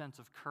a new sense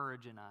of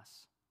courage in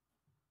us?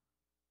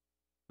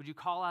 Would you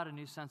call out a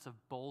new sense of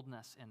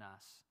boldness in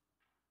us?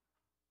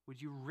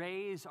 Would you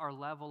raise our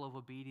level of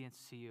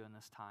obedience to you in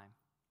this time?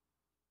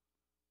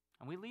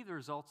 And we leave the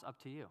results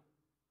up to you,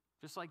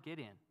 just like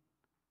Gideon.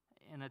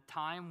 In a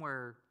time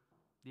where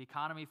the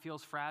economy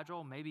feels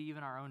fragile, maybe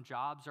even our own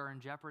jobs are in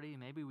jeopardy,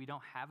 maybe we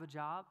don't have a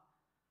job,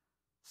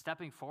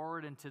 stepping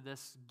forward into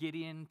this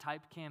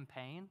Gideon-type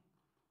campaign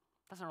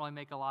doesn't really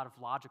make a lot of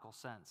logical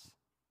sense.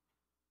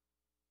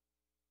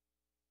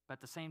 But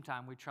at the same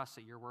time, we trust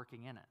that you're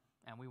working in it,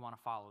 and we want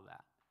to follow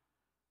that.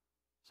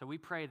 So we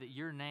pray that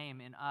your name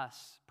in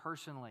us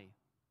personally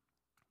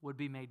would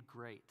be made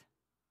great,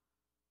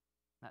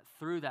 that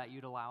through that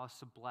you'd allow us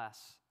to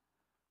bless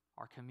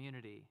our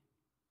community,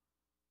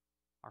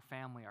 our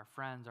family, our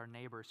friends, our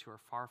neighbors who are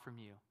far from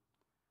you.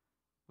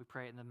 We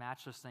pray it in the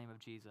matchless name of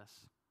Jesus.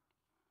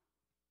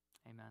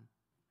 Amen.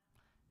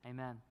 Amen.